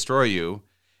 About to destroy you.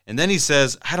 And then he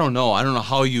says, I don't know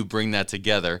how you bring that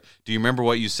together. Do you remember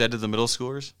what you said to the middle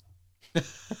schoolers?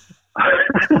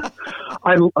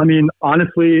 I mean,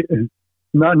 honestly,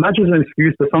 not just an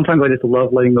excuse, but sometimes I just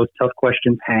love letting those tough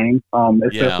questions hang,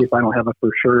 especially if I don't have a for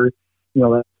sure,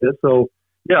 that's it. So,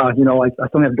 yeah, I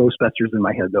still have Ghostbusters in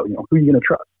my head, though. Who are you going to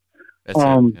trust? That's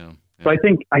it. Yeah. So I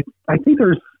think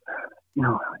there's,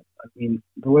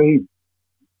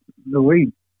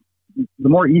 the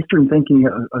more Eastern thinking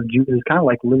of Jews is kind of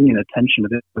like living in a tension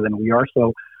of it than we are.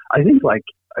 So I think God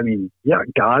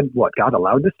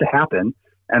allowed this to happen.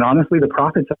 And honestly, the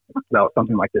prophets have talked about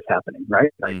something like this happening,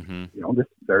 right? This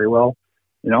very well,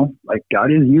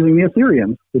 God is using the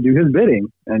Assyrians to do his bidding.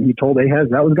 And he told Ahaz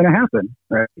that was going to happen,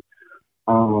 right?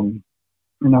 And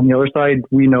on the other side,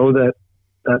 we know that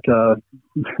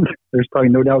there's probably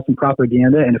no doubt some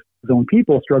propaganda, and if his own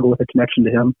people struggle with a connection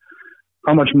to him,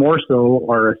 how much more so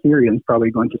are Assyrians probably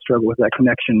going to struggle with that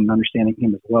connection and understanding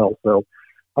him as well. So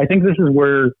I think this is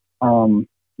where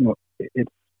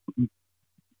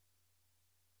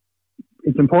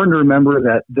it's important to remember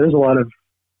that there's a lot of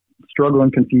struggle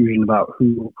and confusion about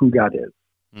who God is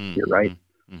here, right?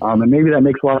 And maybe that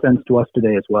makes a lot of sense to us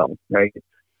today as well, right?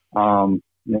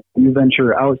 You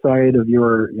venture outside of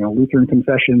your, Lutheran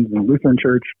confessions and Lutheran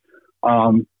church,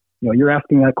 you're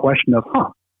asking that question of,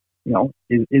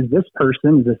 is this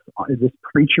person, is this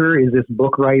preacher, is this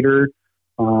book writer,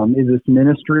 is this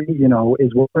ministry,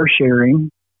 is what they're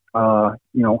sharing, how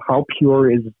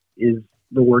pure is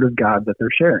the word of God that they're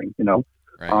sharing,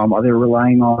 Right. Are they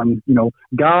relying on,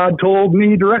 God told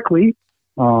me directly,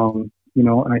 and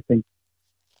I think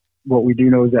what we do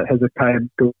know is that Hezekiah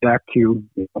goes back to,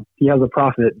 he has a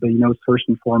prophet, but he knows first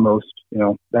and foremost,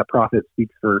 that prophet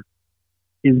speaks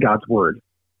is God's word,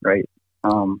 right?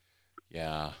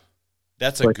 Yeah,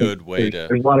 that's a good way to.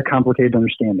 There's a lot of complicated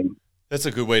understanding. That's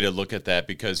a good way to look at that,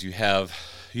 because you have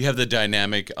the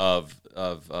dynamic of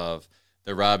the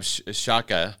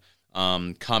Rabshakeh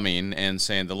coming and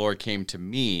saying the Lord came to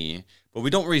me, but we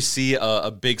don't really see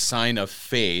a big sign of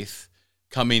faith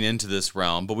coming into this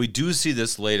realm. But we do see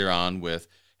this later on with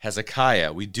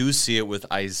Hezekiah. We do see it with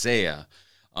Isaiah,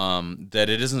 that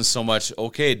it isn't so much,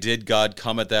 okay, did God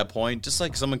come at that point? Just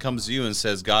like someone comes to you and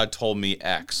says, God told me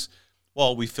X.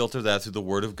 Well, we filter that through the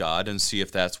Word of God and see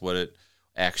if that's what it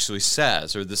actually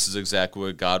says, or this is exactly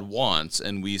what God wants.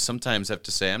 And we sometimes have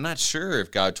to say, I'm not sure if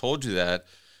God told you that,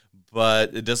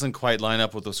 but it doesn't quite line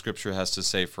up with what the Scripture has to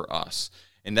say for us.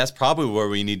 And that's probably where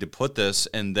we need to put this,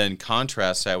 and then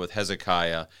contrast that with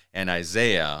Hezekiah and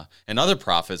Isaiah and other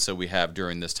prophets that we have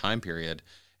during this time period,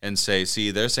 and say, see,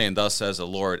 they're saying, thus says the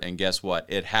Lord, and guess what?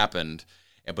 It happened,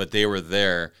 but they were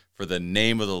there for the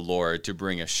name of the Lord to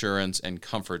bring assurance and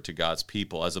comfort to God's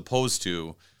people, as opposed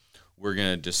to, we're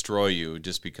going to destroy you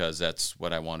just because that's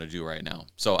what I want to do right now.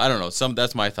 So I don't know.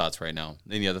 That's my thoughts right now.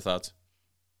 Any other thoughts?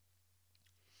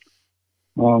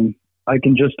 I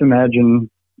can just imagine,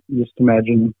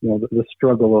 the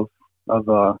struggle of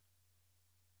I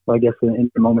guess in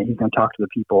the moment he's going to talk to the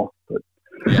people, but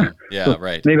yeah,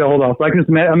 right. Maybe I'll hold off. So I can just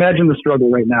imagine the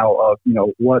struggle right now of,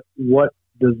 what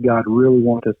does God really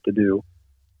want us to do,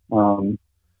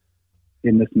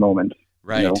 in this moment?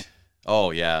 Right.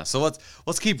 Oh yeah. So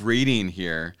let's keep reading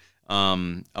here.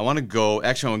 I want to go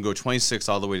 26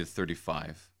 all the way to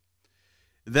 35.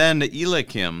 Then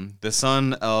Eliakim, the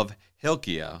son of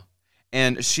Hilkiah,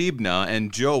 and Shebna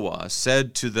and Joah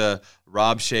said to the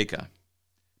Rabshakeh,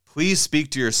 please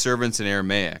speak to your servants in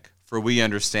Aramaic, for we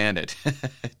understand it.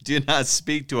 Do not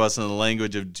speak to us in the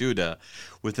language of Judah,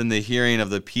 within the hearing of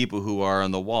the people who are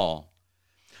on the wall.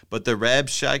 But the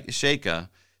Rabshakeh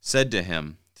said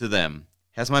to them,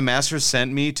 has my master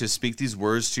sent me to speak these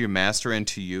words to your master and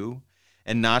to you,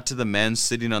 and not to the men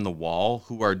sitting on the wall,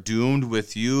 who are doomed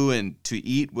with you and to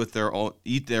eat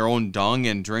their own dung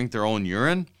and drink their own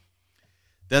urine?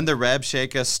 Then the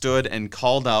Rabshakeh stood and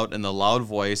called out in a loud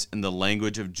voice in the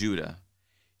language of Judah,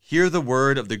 hear the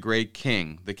word of the great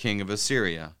king, the king of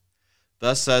Assyria.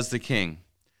 Thus says the king,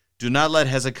 do not let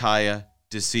Hezekiah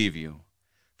deceive you.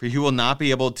 for he will not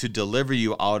be able to deliver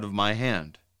you out of my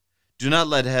hand. Do not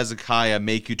let Hezekiah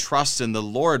make you trust in the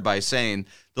Lord by saying,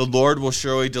 the Lord will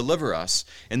surely deliver us,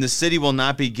 and the city will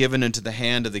not be given into the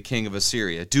hand of the king of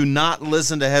Assyria. Do not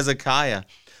listen to Hezekiah,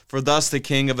 for thus the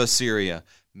king of Assyria,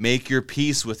 make your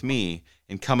peace with me,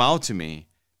 and come out to me.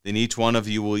 Then each one of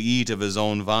you will eat of his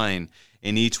own vine,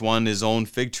 and each one his own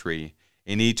fig tree,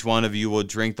 and each one of you will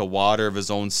drink the water of his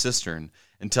own cistern,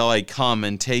 until I come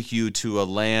and take you to a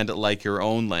land like your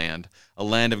own land, a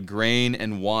land of grain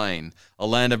and wine, a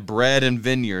land of bread and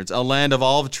vineyards, a land of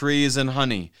olive trees and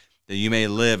honey, that you may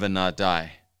live and not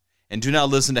die. And do not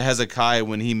listen to Hezekiah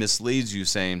when he misleads you,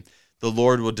 saying, the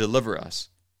Lord will deliver us.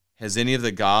 Has any of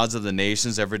the gods of the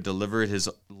nations ever delivered his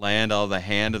land out of the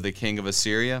hand of the king of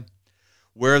Assyria?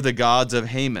 Where are the gods of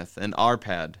Hamath and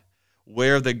Arpad?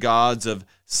 Where are the gods of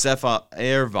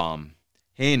Sepharvaim,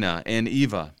 Hena, and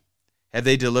Eva? Have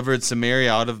they delivered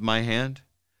Samaria out of my hand?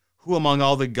 Who among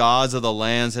all the gods of the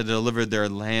lands had delivered their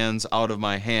lands out of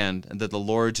my hand, and that the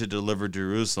Lord should deliver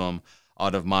Jerusalem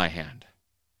out of my hand?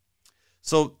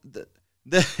 So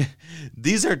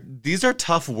these are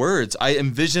tough words. I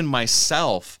envision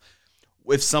myself,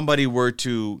 if somebody were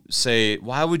to say,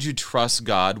 why would you trust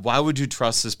God? Why would you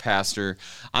trust this pastor?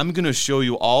 I'm going to show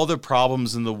you all the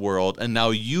problems in the world, and now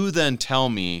you then tell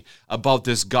me about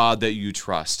this God that you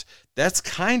trust. That's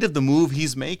kind of the move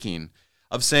he's making,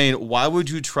 of saying, why would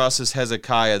you trust this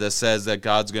Hezekiah that says that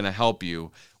God's going to help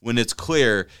you, when it's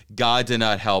clear God did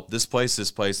not help this place,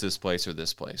 this place, this place, or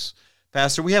this place?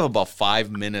 Pastor, we have about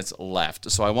 5 minutes left,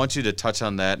 so I want you to touch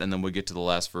on that, and then we'll get to the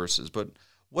last verses. But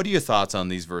what are your thoughts on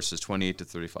these verses, 28 to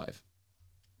 35?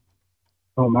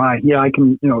 Oh, my. Yeah, I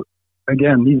can,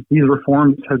 again, these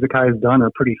reforms Hezekiah's done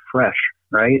are pretty fresh,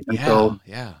 right? And so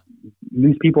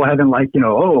these people haven't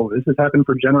this has happened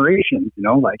for generations,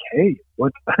 hey,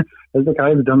 what?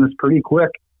 Hezekiah's done this pretty quick,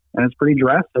 and it's pretty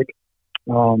drastic.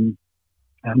 All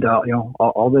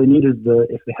they need is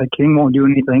if the head king won't do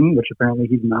anything, which apparently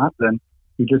he's not, then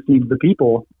he just needs the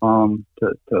people to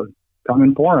come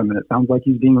in for him. And it sounds like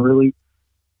he's being really,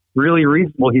 really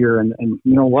reasonable here. And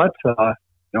you know what?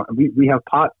 We have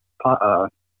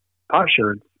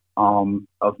potsherds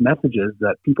of messages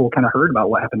that people kind of heard about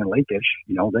what happened in Lachish.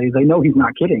 They know he's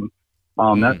not kidding.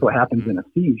 That's what happens in a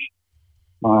siege.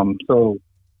 So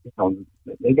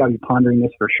they got to be pondering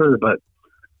this for sure. But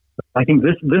I think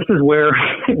this is where,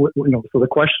 so the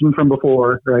question from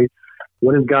before, right?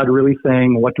 What is God really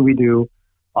saying? What do we do?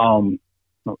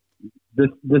 This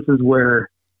is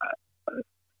where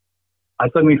I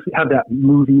suddenly have that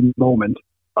movie moment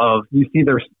of, you see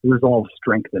their resolve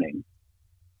strengthening,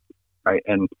 right?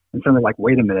 And suddenly like,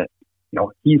 wait a minute,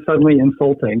 he's suddenly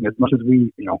insulting as much as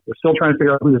we're still trying to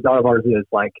figure out who this God of ours is.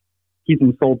 Like, he's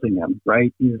insulting him,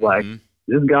 right? He's like,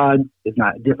 this God is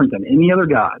not different than any other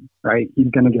God, right? He's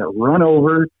going to get run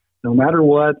over no matter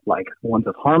what, like the ones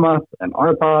of Hamath and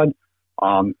Arpad,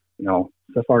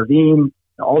 Sepharvaim,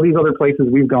 all these other places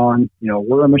we've gone,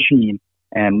 we're a machine,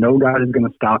 and no God is going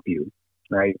to stop you,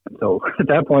 right? And so at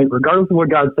that point, regardless of what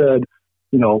God said,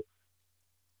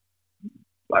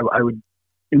 I would,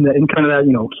 in kind of that,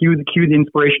 cue the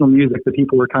inspirational music, the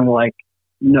people were kind of like,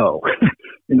 no,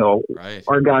 right.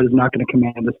 Our God is not going to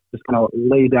command us just kind of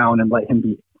lay down and let him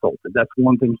be insulted. That's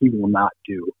one thing he will not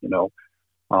do, I don't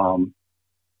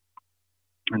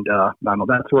know,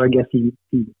 that's where I guess he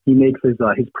makes his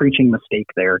preaching mistake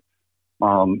there, as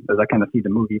I kind of see the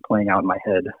movie playing out in my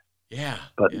head. Yeah.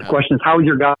 But the question is, how is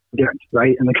your God different,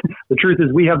 right? And the truth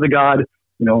is, we have the God,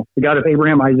 the God of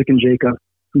Abraham, Isaac, and Jacob,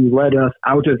 who led us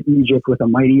out of Egypt with a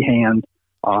mighty hand,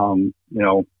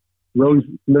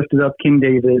 lifted up King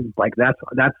David. Like, that's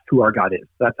who our God is.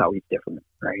 That's how he's different,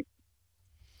 right?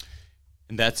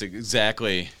 And that's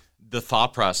exactly the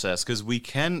thought process, because we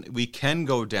can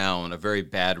go down a very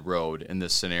bad road in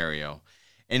this scenario,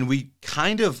 and we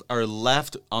kind of are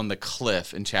left on the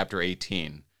cliff in chapter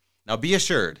 18. Now, be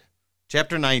assured,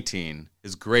 chapter 19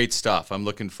 is great stuff. I'm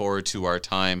looking forward to our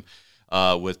time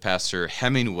with Pastor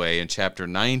Hemingway in chapter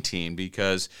 19,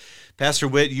 because Pastor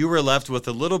Witt, you were left with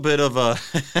a little bit of a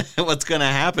what's going to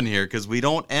happen here, because we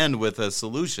don't end with a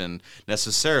solution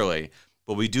necessarily,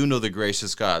 but we do know the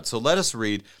gracious God. So let us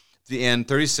read the end,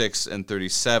 36 and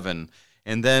 37,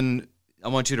 and then I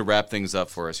want you to wrap things up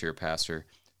for us here, Pastor.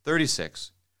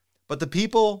 36, but the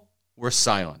people were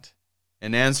silent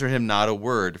and answered him not a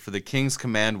word, for the king's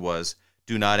command was,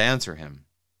 do not answer him.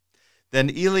 Then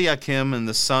Eliakim and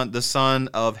the son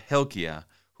of Hilkiah,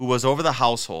 who was over the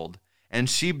household, and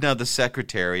Shebna the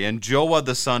secretary, and Joah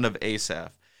the son of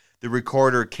Asaph, the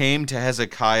recorder, came to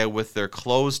Hezekiah with their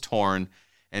clothes torn,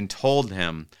 and told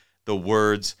him the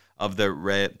words of the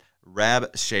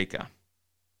Rabshakeh.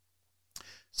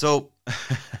 So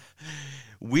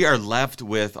we are left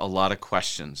with a lot of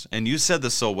questions. And you said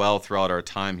this so well throughout our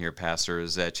time here, Pastor,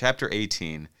 is that chapter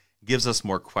 18 gives us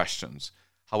more questions.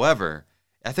 However,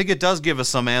 I think it does give us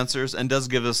some answers and does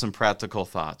give us some practical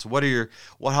thoughts. How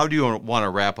do you want to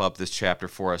wrap up this chapter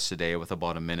for us today with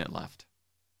about a minute left?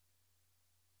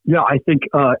 Yeah, I think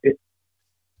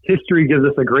history gives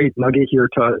us a great nugget here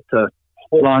to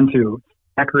hold on to.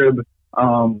 Sennacherib,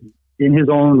 in his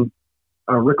own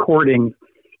recording,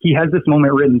 he has this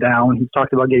moment written down. He's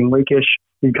talked about getting rakish.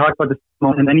 He talked about this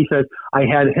moment, and then he says, I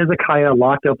had Hezekiah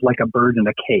locked up like a bird in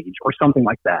a cage, or something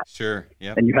like that. Sure,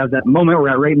 yeah. And you have that moment we're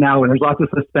at right now, and there's lots of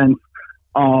suspense.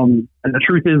 And the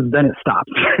truth is, then it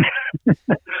stops.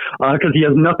 Because he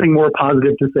has nothing more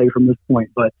positive to say from this point.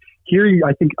 But here,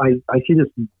 I think I see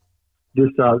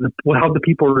how the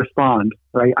people respond,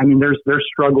 right? I mean, there's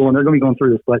struggle, and they're going to be going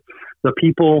through this, but the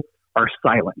people are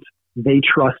silent. They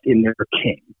trust in their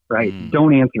king, right?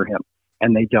 Don't answer him,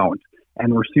 and they don't.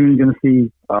 And we're soon going to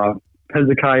see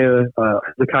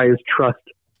Hezekiah's trust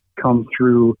come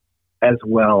through as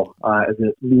well as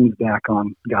it leans back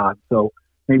on God. So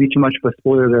maybe too much of a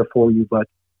spoiler there for you, but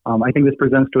I think this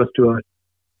presents to us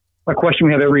a question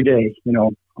we have every day.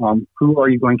 Who are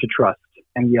you going to trust?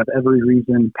 And we have every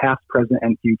reason, past, present,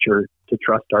 and future, to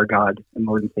trust our God and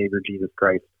Lord and Savior Jesus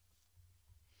Christ.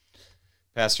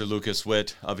 Pastor Lucas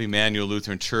Witt of Emmanuel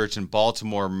Lutheran Church in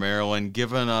Baltimore, Maryland,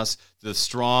 giving us the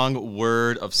strong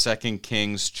word of 2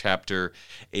 Kings chapter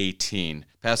 18.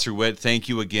 Pastor Witt, thank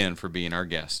you again for being our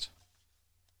guest.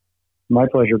 My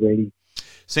pleasure, Brady.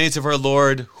 Saints of our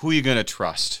Lord, who are you going to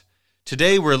trust?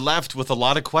 Today we're left with a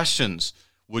lot of questions.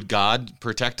 Would God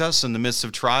protect us in the midst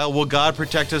of trial? Will God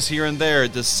protect us here and there?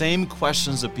 The same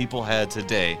questions that people had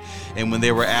today. And when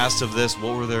they were asked of this,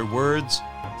 what were their words?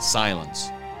 Silence.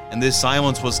 And this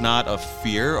silence was not of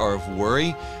fear or of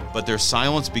worry, but their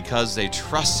silence because they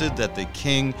trusted that the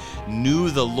king knew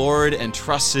the Lord and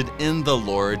trusted in the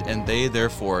Lord, and they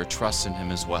therefore trust in him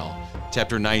as well.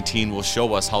 Chapter 19 will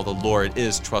show us how the Lord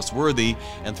is trustworthy,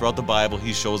 and throughout the Bible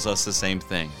he shows us the same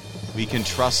thing. We can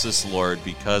trust this Lord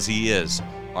because he is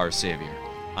our Savior.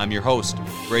 I'm your host,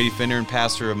 Brady Finner,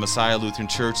 pastor of Messiah Lutheran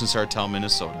Church in Sartell,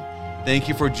 Minnesota. Thank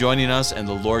you for joining us, and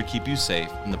the Lord keep you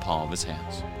safe in the palm of his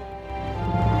hands.